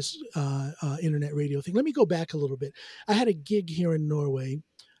do this internet radio thing. Let me go back a little bit. I had a gig here in Norway.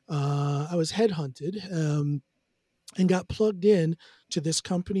 I was headhunted and got plugged in to this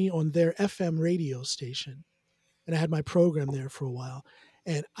company on their FM radio station, and I had my program there for a while,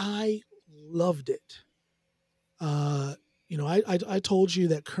 and I loved it. You know, I told you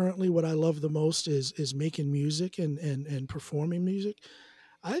that currently what I love the most is making music and performing music.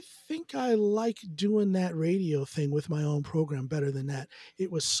 I think I like doing that radio thing with my own program better than that.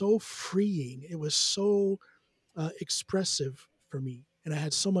 It was so freeing. It was so expressive for me. And I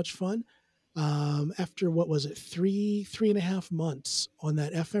had so much fun. After, what was it, three and a half months on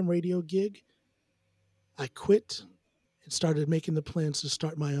that FM radio gig, I quit and started making the plans to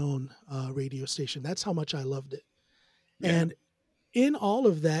start my own radio station. That's how much I loved it. Yeah. And in all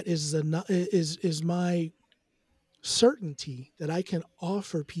of that is my certainty that I can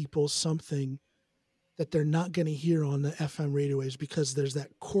offer people something that they're not going to hear on the FM radio waves, because there's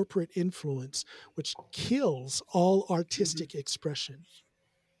that corporate influence which kills all artistic expression.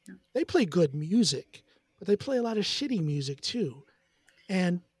 They play good music, but they play a lot of shitty music too.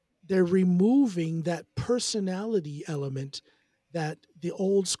 And they're removing that personality element that the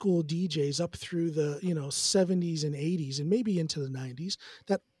old school DJs up through the 70s and 80s and maybe into the 90s,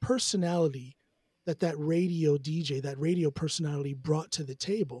 that personality that radio DJ, that radio personality brought to the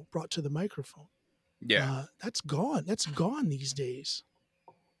table, brought to the microphone. Yeah. That's gone. That's gone these days.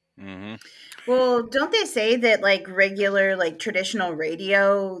 Mm-hmm. Well, don't they say that like regular, like traditional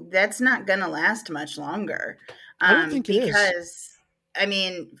radio, that's not going to last much longer? I don't think it is. Because, I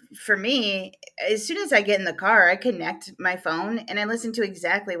mean, for me, as soon as I get in the car, I connect my phone and I listen to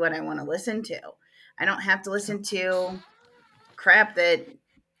exactly what I want to listen to. I don't have to listen to crap that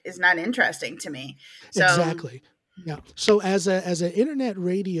is not interesting to me. So, Exactly. Yeah. So as an internet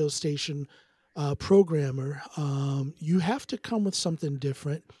radio station programmer, you have to come with something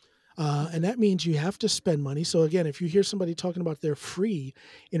different. And that means you have to spend money. So again, if you hear somebody talking about their free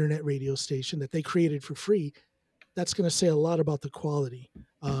internet radio station that they created for free, that's going to say a lot about the quality.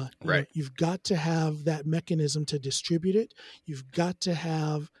 Right. You've got to have that mechanism to distribute it. You've got to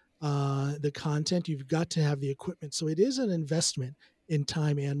have the content. You've got to have the equipment. So it is an investment in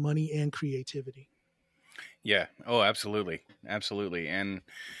time and money and creativity. Yeah. Oh, absolutely. Absolutely. And,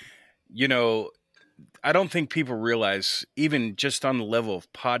 you know, I don't think people realize, even just on the level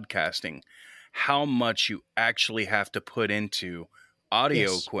of podcasting, how much you actually have to put into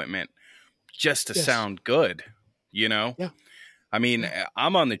audio equipment just to sound good, you know? Yeah. I mean,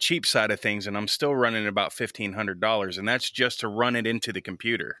 I'm on the cheap side of things and I'm still running about $1,500, and that's just to run it into the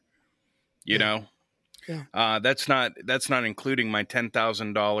computer, you know? Yeah. That's not including my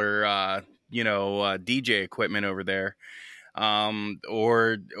 $10,000, DJ equipment over there.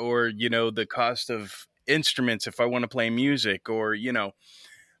 Or the cost of instruments if I want to play music, or,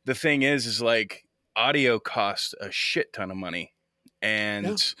 the thing is like audio costs a shit ton of money.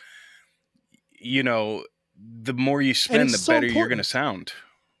 And, the more you spend, the better you're going to sound.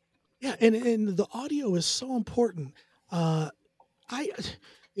 Yeah. And the audio is so important.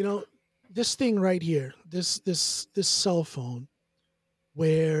 This thing right here, this cell phone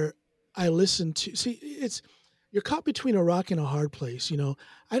where I listen to, you're caught between a rock and a hard place.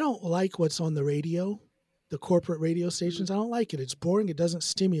 I don't like what's on the radio, the corporate radio stations. I don't like it. It's boring. It doesn't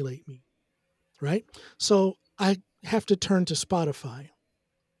stimulate me. Right. So I have to turn to Spotify.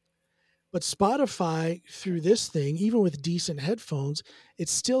 But Spotify, through this thing, even with decent headphones, it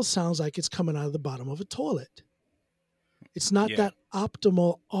still sounds like it's coming out of the bottom of a toilet. It's not that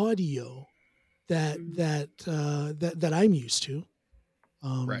optimal audio that I'm used to.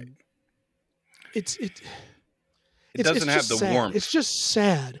 Right. It doesn't have the warmth. It's just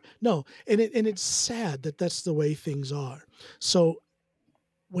sad. No, and it's sad that that's the way things are. So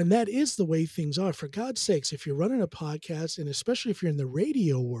when that is the way things are, for God's sakes, if you're running a podcast, and especially if you're in the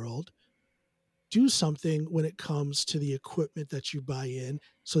radio world, do something when it comes to the equipment that you buy in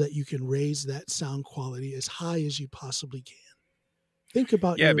so that you can raise that sound quality as high as you possibly can. Think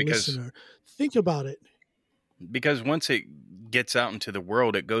about your listener. Think about it. Because once it gets out into the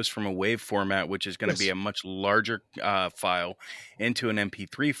world, it goes from a WAV format, which is going to be a much larger file, into an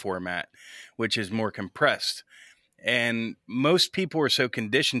MP3 format, which is more compressed. And most people are so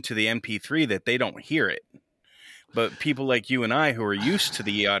conditioned to the MP3 that they don't hear it. But people like you and I, who are used to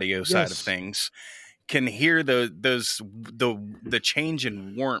the audio side of things, can hear the change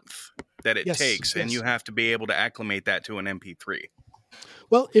in warmth that it takes, and you have to be able to acclimate that to an MP3.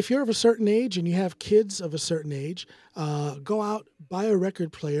 Well, if you're of a certain age and you have kids of a certain age, go out, buy a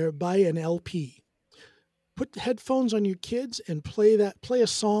record player, buy an LP. Put headphones on your kids and play a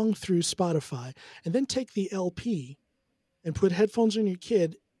song through Spotify, and then take the LP and put headphones on your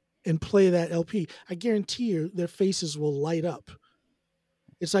kid and play that LP. I guarantee you their faces will light up.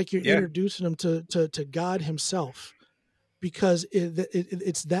 It's like you're introducing them to God himself, because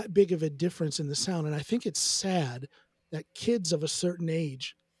it's that big of a difference in the sound. And I think it's sad that kids of a certain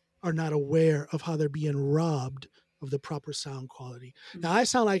age are not aware of how they're being robbed of the proper sound quality. Now, I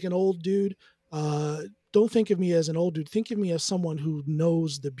sound like an old dude. Don't think of me as an old dude. Think of me as someone who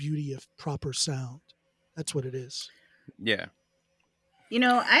knows the beauty of proper sound. That's what it is. Yeah.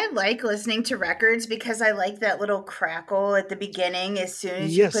 I like listening to records because I like that little crackle at the beginning as soon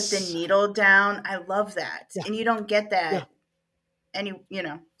as you put the needle down. I love that. Yeah. And you don't get that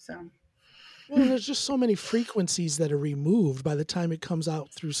so. Well, there's just so many frequencies that are removed by the time it comes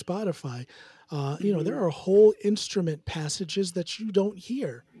out through Spotify. There are whole instrument passages that you don't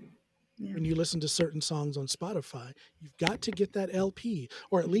hear when you listen to certain songs on Spotify. You've got to get that LP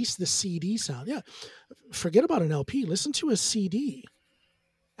or at least the CD sound. Yeah. Forget about an LP. Listen to a CD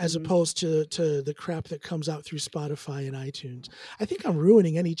as opposed to the crap that comes out through Spotify and iTunes. I think I'm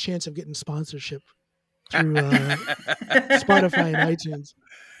ruining any chance of getting sponsorship through Spotify and iTunes.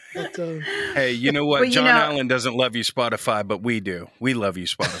 But, hey, you know what? John Allen doesn't love you, Spotify, but we do. We love you,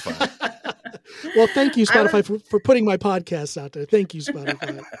 Spotify. Well, thank you, Spotify, for putting my podcast out there. Thank you,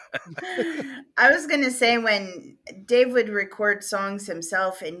 Spotify. I was going to say, when Dave would record songs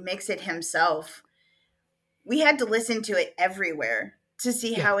himself and mix it himself, we had to listen to it everywhere to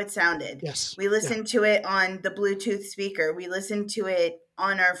see how it sounded. Yes. We listened to it on the Bluetooth speaker. We listened to it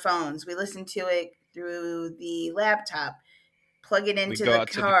on our phones. We listened to it through the laptop. Plug it into the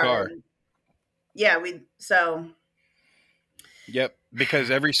car. Yep, because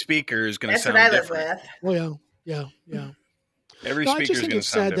every speaker is going to sound different. That's what I live with. Well, yeah. Every speaker is going to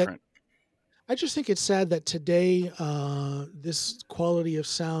sound different. I just think it's sad that today this quality of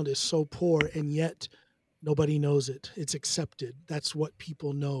sound is so poor, and yet nobody knows it. It's accepted. That's what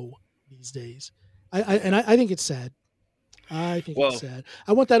people know these days. I think it's sad. I think it's sad.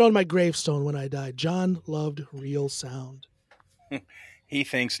 I want that on my gravestone when I die. John loved real sound. He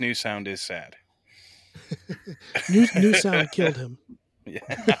thinks new sound is sad. New sound killed him.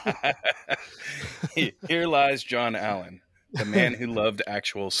 Yeah. Here lies John Allen, the man who loved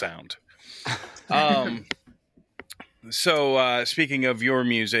actual sound. So speaking of your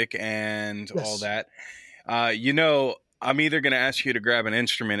music and all that, I'm either going to ask you to grab an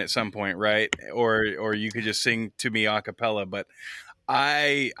instrument at some point, right? Or you could just sing to me a cappella, but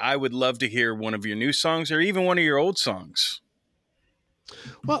I would love to hear one of your new songs or even one of your old songs.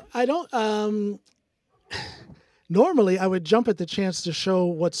 Well, I don't normally I would jump at the chance to show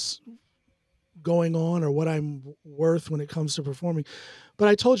what's going on or what I'm worth when it comes to performing. But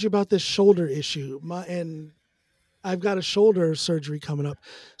I told you about this shoulder issue, and I've got a shoulder surgery coming up.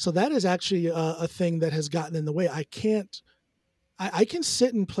 So that is actually a thing that has gotten in the way. I can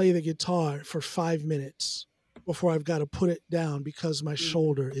sit and play the guitar for 5 minutes before I've got to put it down because my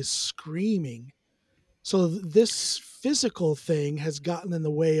shoulder is screaming. So this physical thing has gotten in the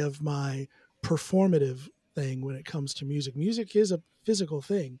way of my performative thing when it comes to music. Music is a physical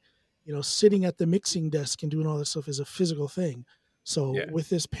thing. Sitting at the mixing desk and doing all this stuff is a physical thing. So with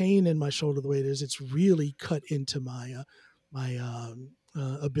this pain in my shoulder the way it is, it's really cut into my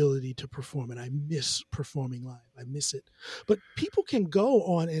ability to perform, and I miss performing live. I miss it. But people can go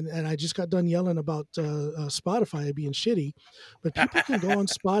on, and I just got done yelling about Spotify being shitty, but people can go on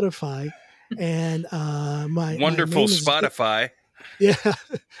Spotify and my wonderful Spotify. Yeah,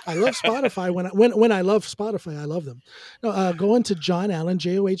 I love Spotify. When I love Spotify, I love them. No, go into John Allen,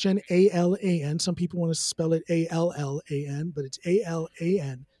 JOHNALAN. Some people want to spell it ALLAN, but it's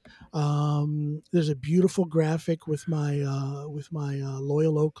ALAN. There's a beautiful graphic with my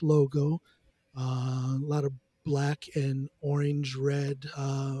Loyal Oak logo. A lot of black and orange, red,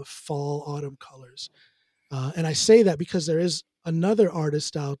 fall, autumn colors. And I say that because there is another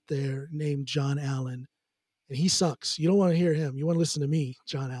artist out there named John Allen. And he sucks. You don't want to hear him. You want to listen to me,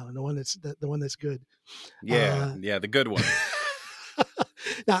 John Allen, the one that's good. Yeah, the good one.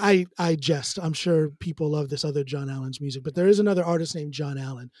 Now I jest. I'm sure people love this other John Allen's music, but there is another artist named John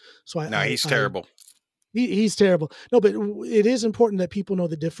Allen. So he's terrible. He's terrible. No, but it is important that people know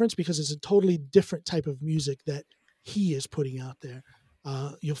the difference because it's a totally different type of music that he is putting out there.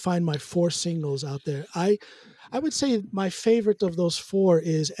 You'll find my 4 singles out there. I would say my favorite of those 4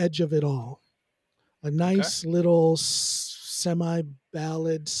 is Edge of It All. A nice little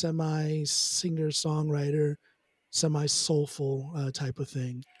semi-ballad, semi-singer-songwriter, semi-soulful type of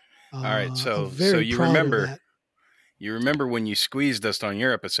thing. All right, so you remember when you squeezed us on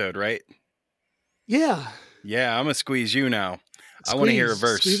your episode, right? Yeah. Yeah, I'm going to squeeze you now. I want to hear a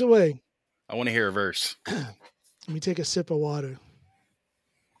verse. Squeeze away. I want to hear a verse. Let me take a sip of water.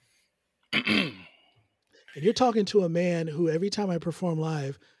 And you're talking to a man who every time I perform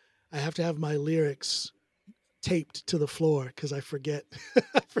live, I have to have my lyrics taped to the floor because I forget.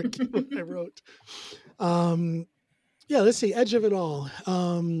 I forget what I wrote. Let's see. Edge of It All.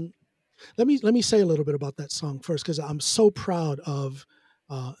 Let me say a little bit about that song first because I'm so proud of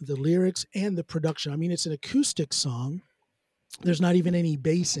the lyrics and the production. I mean, it's an acoustic song. There's not even any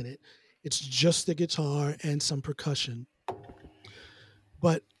bass in it. It's just the guitar and some percussion.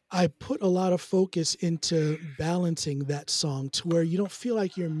 But I put a lot of focus into balancing that song to where you don't feel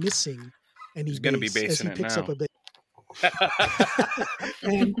like you're missing any bass. He's going to be bassing it now. Up a bass.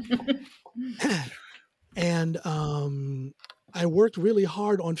 And I worked really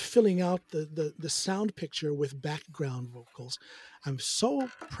hard on filling out the sound picture with background vocals. I'm so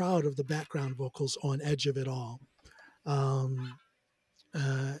proud of the background vocals on Edge of It All.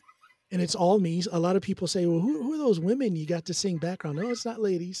 And it's all me. A lot of people say, well, who are those women you got to sing background? No, it's not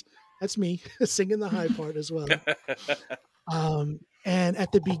ladies. That's me singing the high part as well. And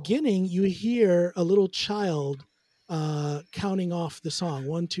at the beginning, you hear a little child counting off the song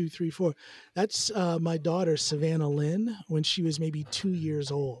 1, 2, 3, 4. That's my daughter Savannah Lynn when she was maybe 2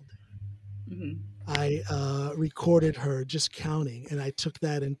 years old. Mm-hmm. I recorded her just counting, and I took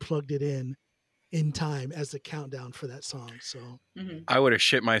that and plugged it in time as the countdown for that song. So I would have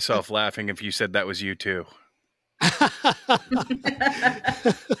shit myself laughing if you said that was you too.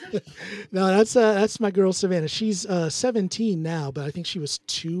 No, that's my girl Savannah. She's 17 now, but I think she was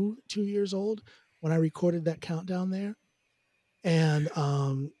 2 years old when I recorded that countdown there. And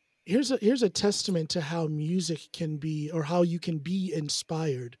here's a testament to how music can be, or how you can be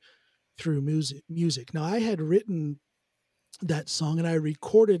inspired through music. Now, I had written that song and I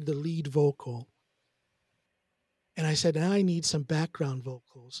recorded the lead vocal, and I said, now I need some background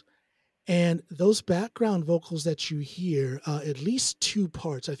vocals. And those background vocals that you hear, at least 2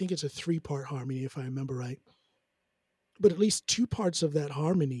 parts, I think it's a 3-part harmony if I remember right, but at least 2 parts of that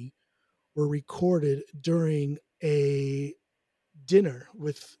harmony were recorded during a dinner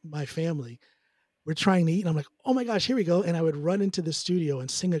with my family. We're trying to eat, and I'm like, oh my gosh, here we go. And I would run into the studio and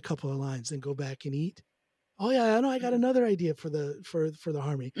sing a couple of lines, then go back and eat. Oh yeah, I know, I got another idea for the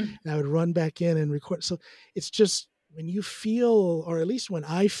harmony. And I would run back in and record. So it's just, when you feel, or at least when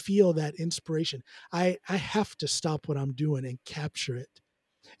I feel that inspiration, I have to stop what I'm doing and capture it.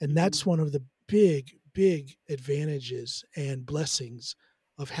 And that's one of the big advantages and blessings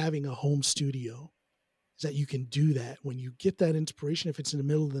of having a home studio, is that you can do that. When you get that inspiration, if it's in the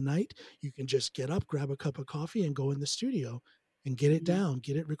middle of the night, you can just get up, grab a cup of coffee, and go in the studio and get it down,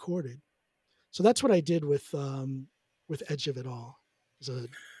 get it recorded. So that's what I did with Edge of It All. It was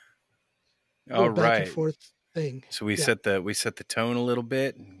a All back right. and forth thing. So we set the tone a little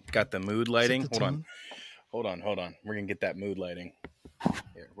bit, got the mood lighting. Hold on. We're gonna get that mood lighting.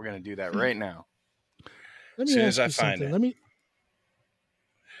 Here, we're gonna do that right now. As soon as I find it.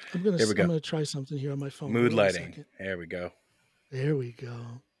 I'm gonna try something here on my phone. Mood lighting. There we go. There we go.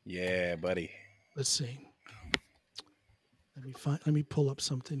 Yeah, buddy. Let's see. Let me pull up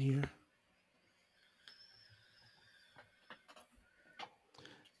something here.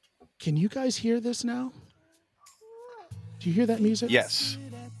 Can you guys hear this now? Do you hear that music? Yes.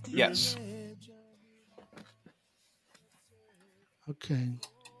 Yes. Okay.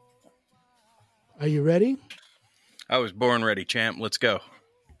 Are you ready? I was born ready, champ. Let's go.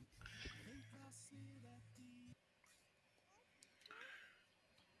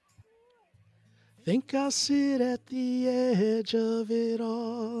 Think I'll sit at the edge of it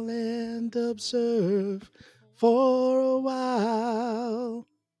all and observe for a while.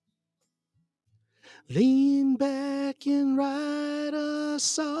 Lean back and write a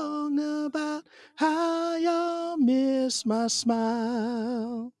song about how y'all miss my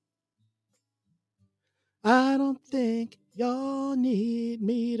smile. I don't think y'all need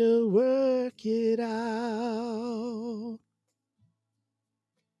me to work it out.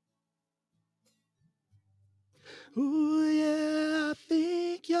 Ooh, yeah, I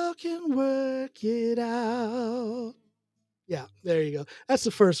think y'all can work it out. Yeah, there you go. That's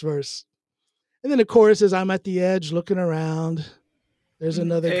the first verse. And then the chorus is, I'm at the edge looking around. There's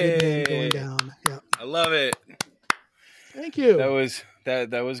another good man going down. Yeah. I love it. Thank you. That was good.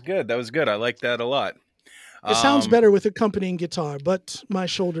 That was good. I like that a lot. It sounds better with accompanying guitar, but my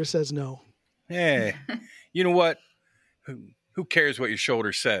shoulder says no. Hey, you know what? Who cares what your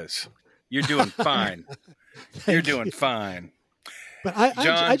shoulder says? You're doing fine. You're doing fine. But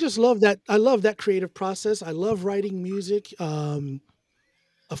I just love that. I love that creative process. I love writing music.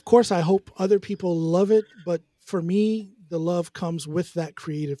 Of course, I hope other people love it, but for me, the love comes with that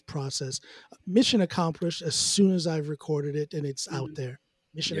creative process. Mission accomplished as soon as I've recorded it and it's out there.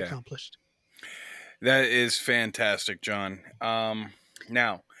 Mission accomplished. That is fantastic, John.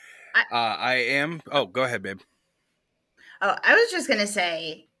 Now, I am... Oh, go ahead, babe. Oh, I was just going to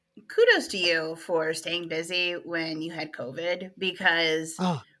say, kudos to you for staying busy when you had COVID, because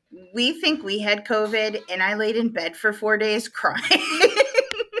we think we had COVID and I laid in bed for 4 days crying.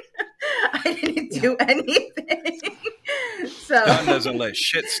 I didn't do anything. So John doesn't let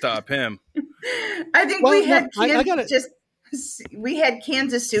shit stop him. I think we had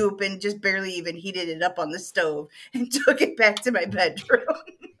cans of soup and just barely even heated it up on the stove and took it back to my bedroom.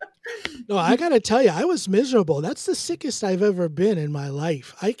 No, I gotta tell you, I was miserable. That's the sickest I've ever been in my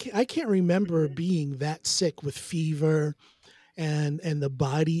life. I can't remember being that sick with fever and the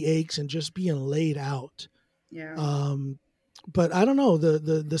body aches and just being laid out. Yeah. But I don't know,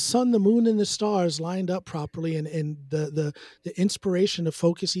 the sun, the moon, and the stars lined up properly, and the inspiration to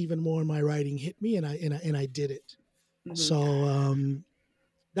focus even more on my writing hit me, and I did it. Mhm. So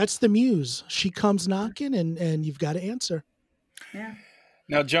that's the muse. She comes knocking, and you've got to answer. Yeah.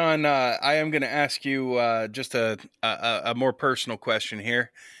 Now, John, I am going to ask you just a more personal question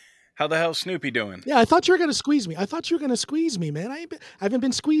here. How the hell's Snoopy doing? Yeah, I thought you were going to squeeze me. Man. I haven't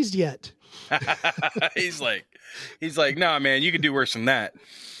been squeezed yet. He's like, nah, man, you can do worse than that.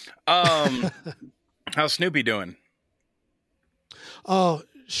 How's Snoopy doing? Oh,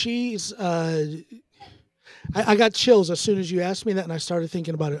 she's. I got chills as soon as you asked me that, and I started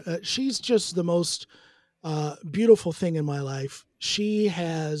thinking about it. She's just the most beautiful thing in my life.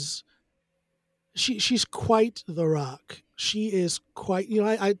 She's quite the rock. She is quite.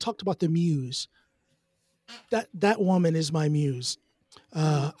 I talked about the muse. That woman is my muse.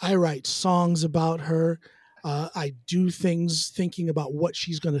 I write songs about her. I do things thinking about what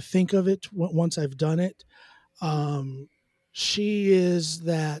she's going to think of it once I've done it. She is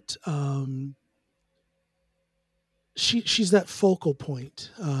that. She's that focal point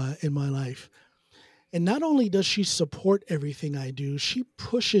in my life. And not only does she support everything I do, she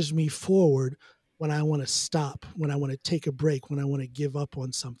pushes me forward when I want to stop, when I want to take a break, when I want to give up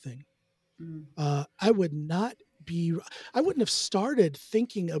on something. I wouldn't have started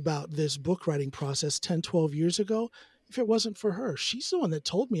thinking about this book writing process 10, 12 years ago if it wasn't for her. She's the one that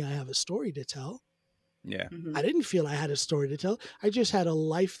told me I have a story to tell. Yeah. Mhm. I didn't feel I had a story to tell. I just had a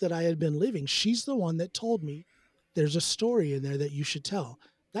life that I had been living. She's the one that told me there's a story in there that you should tell.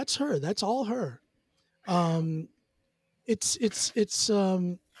 That's her. That's all her.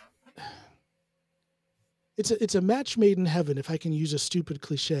 It's a match made in heaven, if I can use a stupid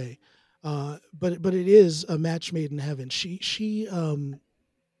cliche. But it is a match made in heaven. She's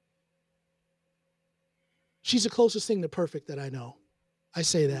the closest thing to perfect that I know. I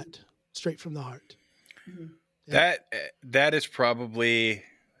say that straight from the heart. Mhm. Yeah. That is probably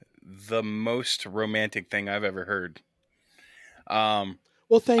the most romantic thing I've ever heard.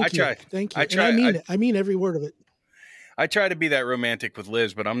 Well, thank you. try- Thank you. I And try- I mean I- it. I mean every word of it. I try to be that romantic with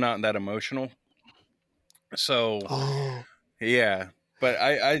Liz, but I'm not that emotional. So Oh, yeah, but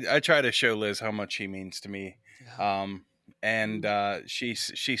I try to show Liz how much she means to me. yeah. And she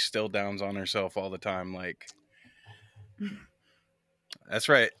still downs on herself all the time. Like, that's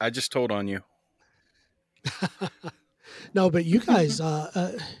right. I just told on you. No, but you guys are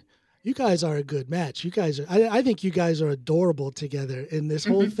a good match. I think you guys are adorable together in this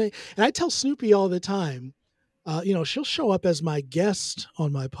whole thing. And I tell Snoopy all the time, she'll show up as my guest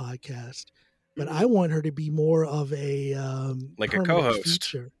on my podcast, but I want her to be more of a Like a permanent co-host.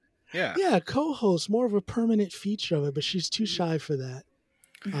 feature. Yeah. Yeah, co-host, more of a permanent feature of it, but she's too shy for that.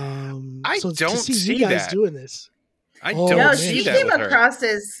 I so don't to see see you guys that. doing this. I Oh, don't No, man. see she that came with her. across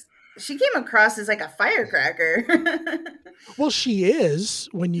as like a firecracker. Well, she is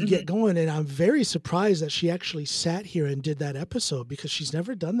when you get going, and I'm very surprised that she actually sat here and did that episode because she's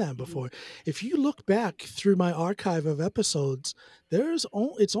never done that before. If you look back through my archive of episodes, it's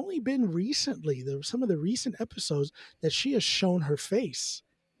only been recently, some of the recent episodes that she has shown her face.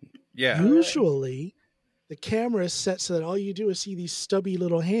 Yeah. Usually, the camera is set so that all you do is see these stubby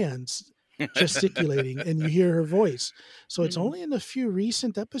little hands gesticulating and you hear her voice. So it's only in the few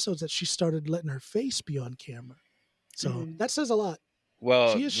recent episodes that she started letting her face be on camera. So that says a lot.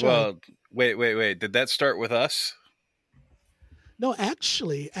 Well, She is shy. wait. Did that start with us? No,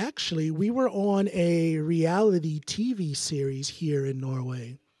 actually, we were on a reality TV series here in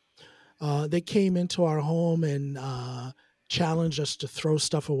Norway. They came into our home and challenged us to throw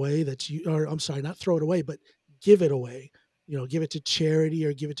stuff away not throw it away, but give it away. Give it to charity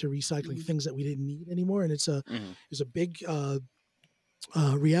or give it to recycling, things that we didn't need anymore. And it's a big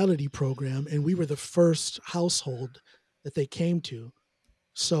reality program, and we were the first household that they came to.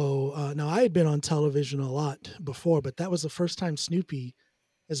 So now I had been on television a lot before, but that was the first time Snoopy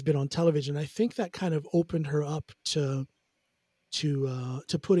has been on television. I think that kind of opened her up to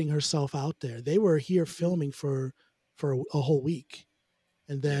putting herself out there. They were here filming for a whole week,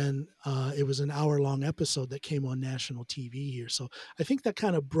 and then it was an hour-long episode that came on national TV here. So I think that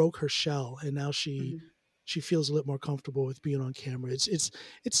kind of broke her shell, and now she feels a little more comfortable with being on camera. It's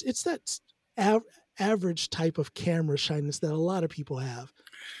that average type of camera shyness that a lot of people have.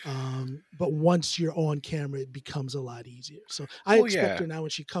 But once you're on camera, it becomes a lot easier. So I expect her now when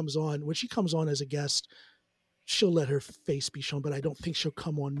she comes on as a guest, she'll let her face be shown, but I don't think she'll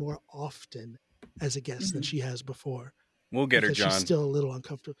come on more often as a guest than she has before. We'll get her, because John. she's still a little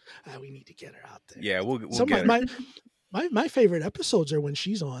uncomfortable. We need to get her out there. Yeah, we'll Some get of her. my favorite episodes are when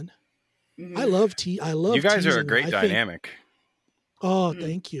she's on. Mhm. I love You guys are a teasing great her. dynamic.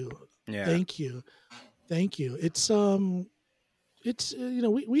 Thank you. Yeah. Thank you. It's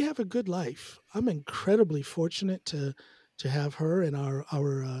we have a good life. I'm incredibly fortunate to have her and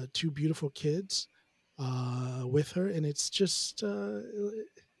our two beautiful kids with her, and it's just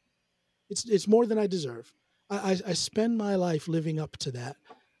it's more than I deserve. I spend my life living up to that,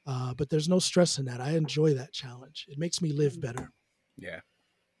 but there's no stress in that. I enjoy that challenge. It makes me live better. Yeah.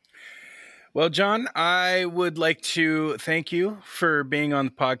 Well, John, I would like to thank you for being on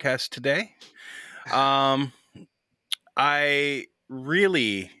the podcast today. I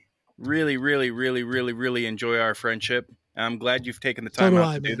really enjoy our friendship. I'm glad you've taken the time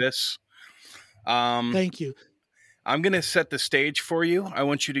out to do this. Thank you. I'm going to set the stage for you. I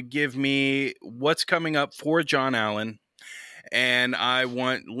want you to give me what's coming up for John Allen, and I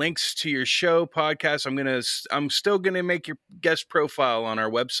want links to your show, podcast. I'm still going to make your guest profile on our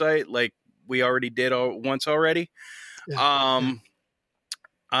website like we already did once already. I'm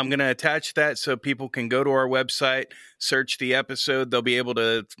going to attach that so people can go to our website, search the episode. They'll be able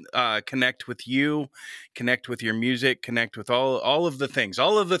to connect with you, connect with your music, connect with all of the things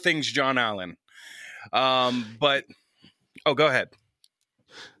John Allen. But go ahead.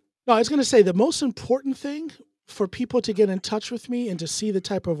 No, I was going to say the most important thing for people to get in touch with me and to see the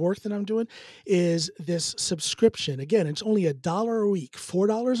type of work that I'm doing is this subscription. Again, it's only $1 a week,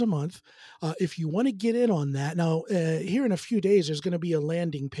 $4 a month. If you want to get in on that, now here in a few days, there's going to be a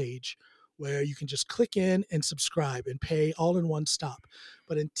landing page where you can just click in and subscribe and pay all in one stop.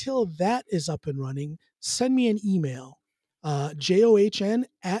 But until that is up and running, send me an email,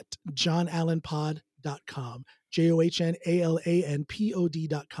 john@johnallenpod.com.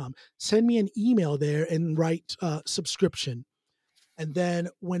 JOHNALANPOD.com. Send me an email there and write subscription. And then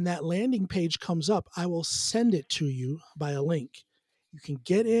when that landing page comes up, I will send it to you by a link. You can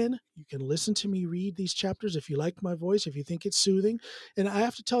get in, you can listen to me read these chapters if you like my voice, if you think it's soothing. And I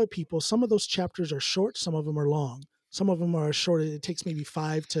have to tell people, some of those chapters are short, some of them are long. Some of them are short. It takes maybe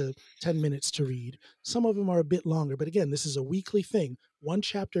 5 to 10 minutes to read. Some of them are a bit longer. But again, this is a weekly thing, 1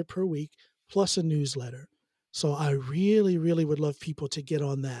 chapter per week plus a newsletter. So I really would love people to get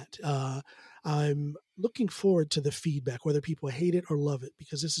on that. I'm looking forward to the feedback, whether people hate it or love it,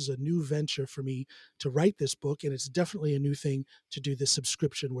 because this is a new venture for me to write this book. And it's definitely a new thing to do this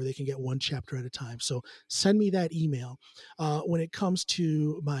subscription where they can get 1 chapter at a time. So send me that email. When it comes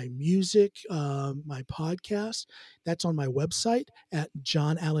to my music, my podcast, that's on my website at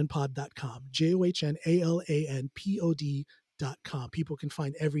johnallenpod.com, JOHNALANPOD.com. People can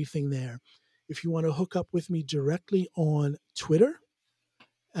find everything there. If you want to hook up with me directly on Twitter,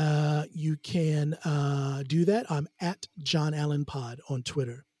 you can do that. I'm at John Allen Pod on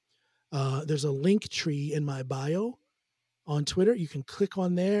Twitter. There's a link tree in my bio on Twitter. You can click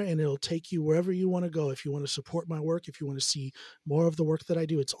on there and it'll take you wherever you want to go. If you want to support my work, if you want to see more of the work that I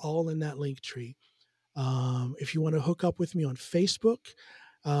do, it's all in that link tree. If you want to hook up with me on Facebook,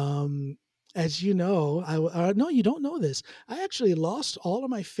 as you know, no, you don't know this. I actually lost all of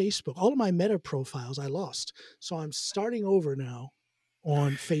my Facebook, all of my Meta profiles I lost. So I'm starting over now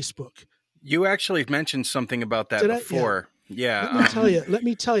on Facebook. You actually mentioned something about that before. Yeah. Let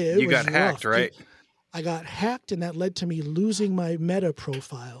me tell you. You got hacked, right? I got hacked, and that led to me losing my Meta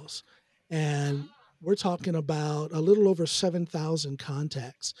profiles. And we're talking about a little over 7,000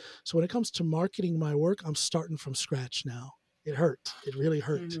 contacts. So when it comes to marketing my work, I'm starting from scratch now. It hurt. It really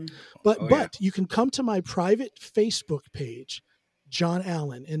hurt. Mm-hmm. But you can come to my private Facebook page, John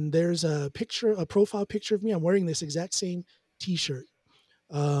Allen, and there's a profile picture of me. I'm wearing this exact same T-shirt.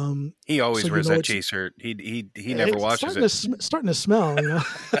 He always wears that T-shirt. He never washes it. Starting to smell, you know.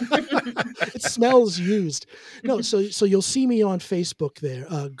 It smells used. No, so you'll see me on Facebook there.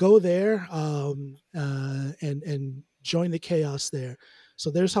 Go there and join the chaos there. So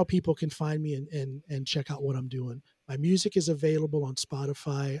there's how people can find me and check out what I'm doing. My music is available on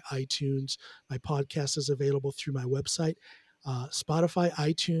Spotify, iTunes. My podcast is available through my website, Spotify,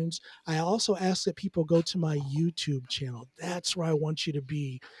 iTunes. I also ask that people go to my YouTube channel. That's where I want you to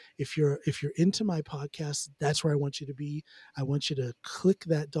be. If you're into my podcast, that's where I want you to be. I want you to click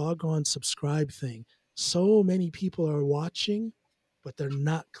that doggone subscribe thing. So many people are watching, but they're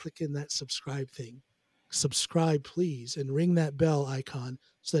not clicking that subscribe thing. Subscribe, please, and ring that bell icon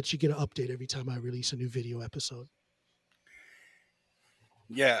so that you get an update every time I release a new video episode.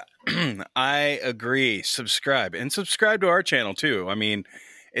 Yeah, I agree. Subscribe to our channel too. I mean,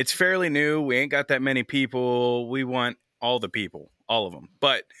 It's fairly new. We ain't got that many people. We want all the people, all of them.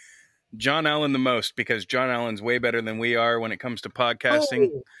 But John Allen the most, because John Allen's way better than we are when it comes to podcasting.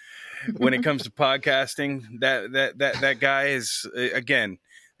 Oh. When it comes to podcasting, that guy is again,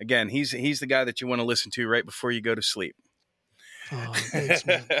 he's the guy that you want to listen to right before you go to sleep. Oh, thanks,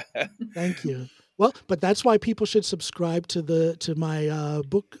 man. Thank you. Well, but that's why people should subscribe to my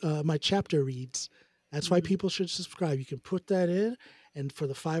book, my chapter reads. That's why people should subscribe. You can put that in, and for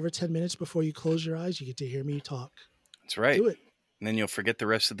the 5 or 10 minutes before you close your eyes, you get to hear me talk. That's right. Do it. And then you'll forget the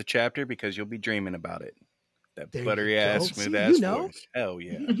rest of the chapter because you'll be dreaming about it. That There buttery you go. ass, See, smooth ass you know. voice. Hell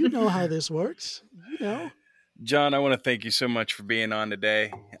yeah. You know how this works. You know. John, I want to thank you so much for being on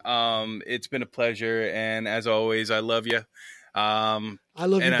today. It's been a pleasure, and as always, I love you. I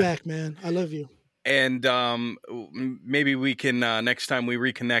love you back, man. I love you. And maybe we can next time we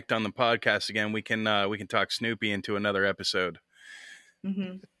reconnect on the podcast again, we can talk Snoopy into another episode.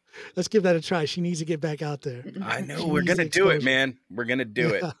 Mm-hmm. Let's give that a try. She needs to get back out there. I know. She We're needs gonna do it, exposure. man. We're gonna do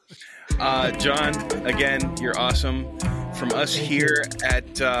it. John, again, you're awesome. From us Thank here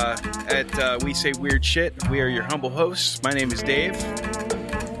at We Say Weird Shit, we are your humble hosts. My name is Dave,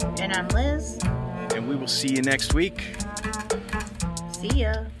 And I'm Liz. and we will see you next week. See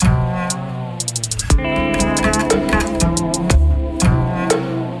ya.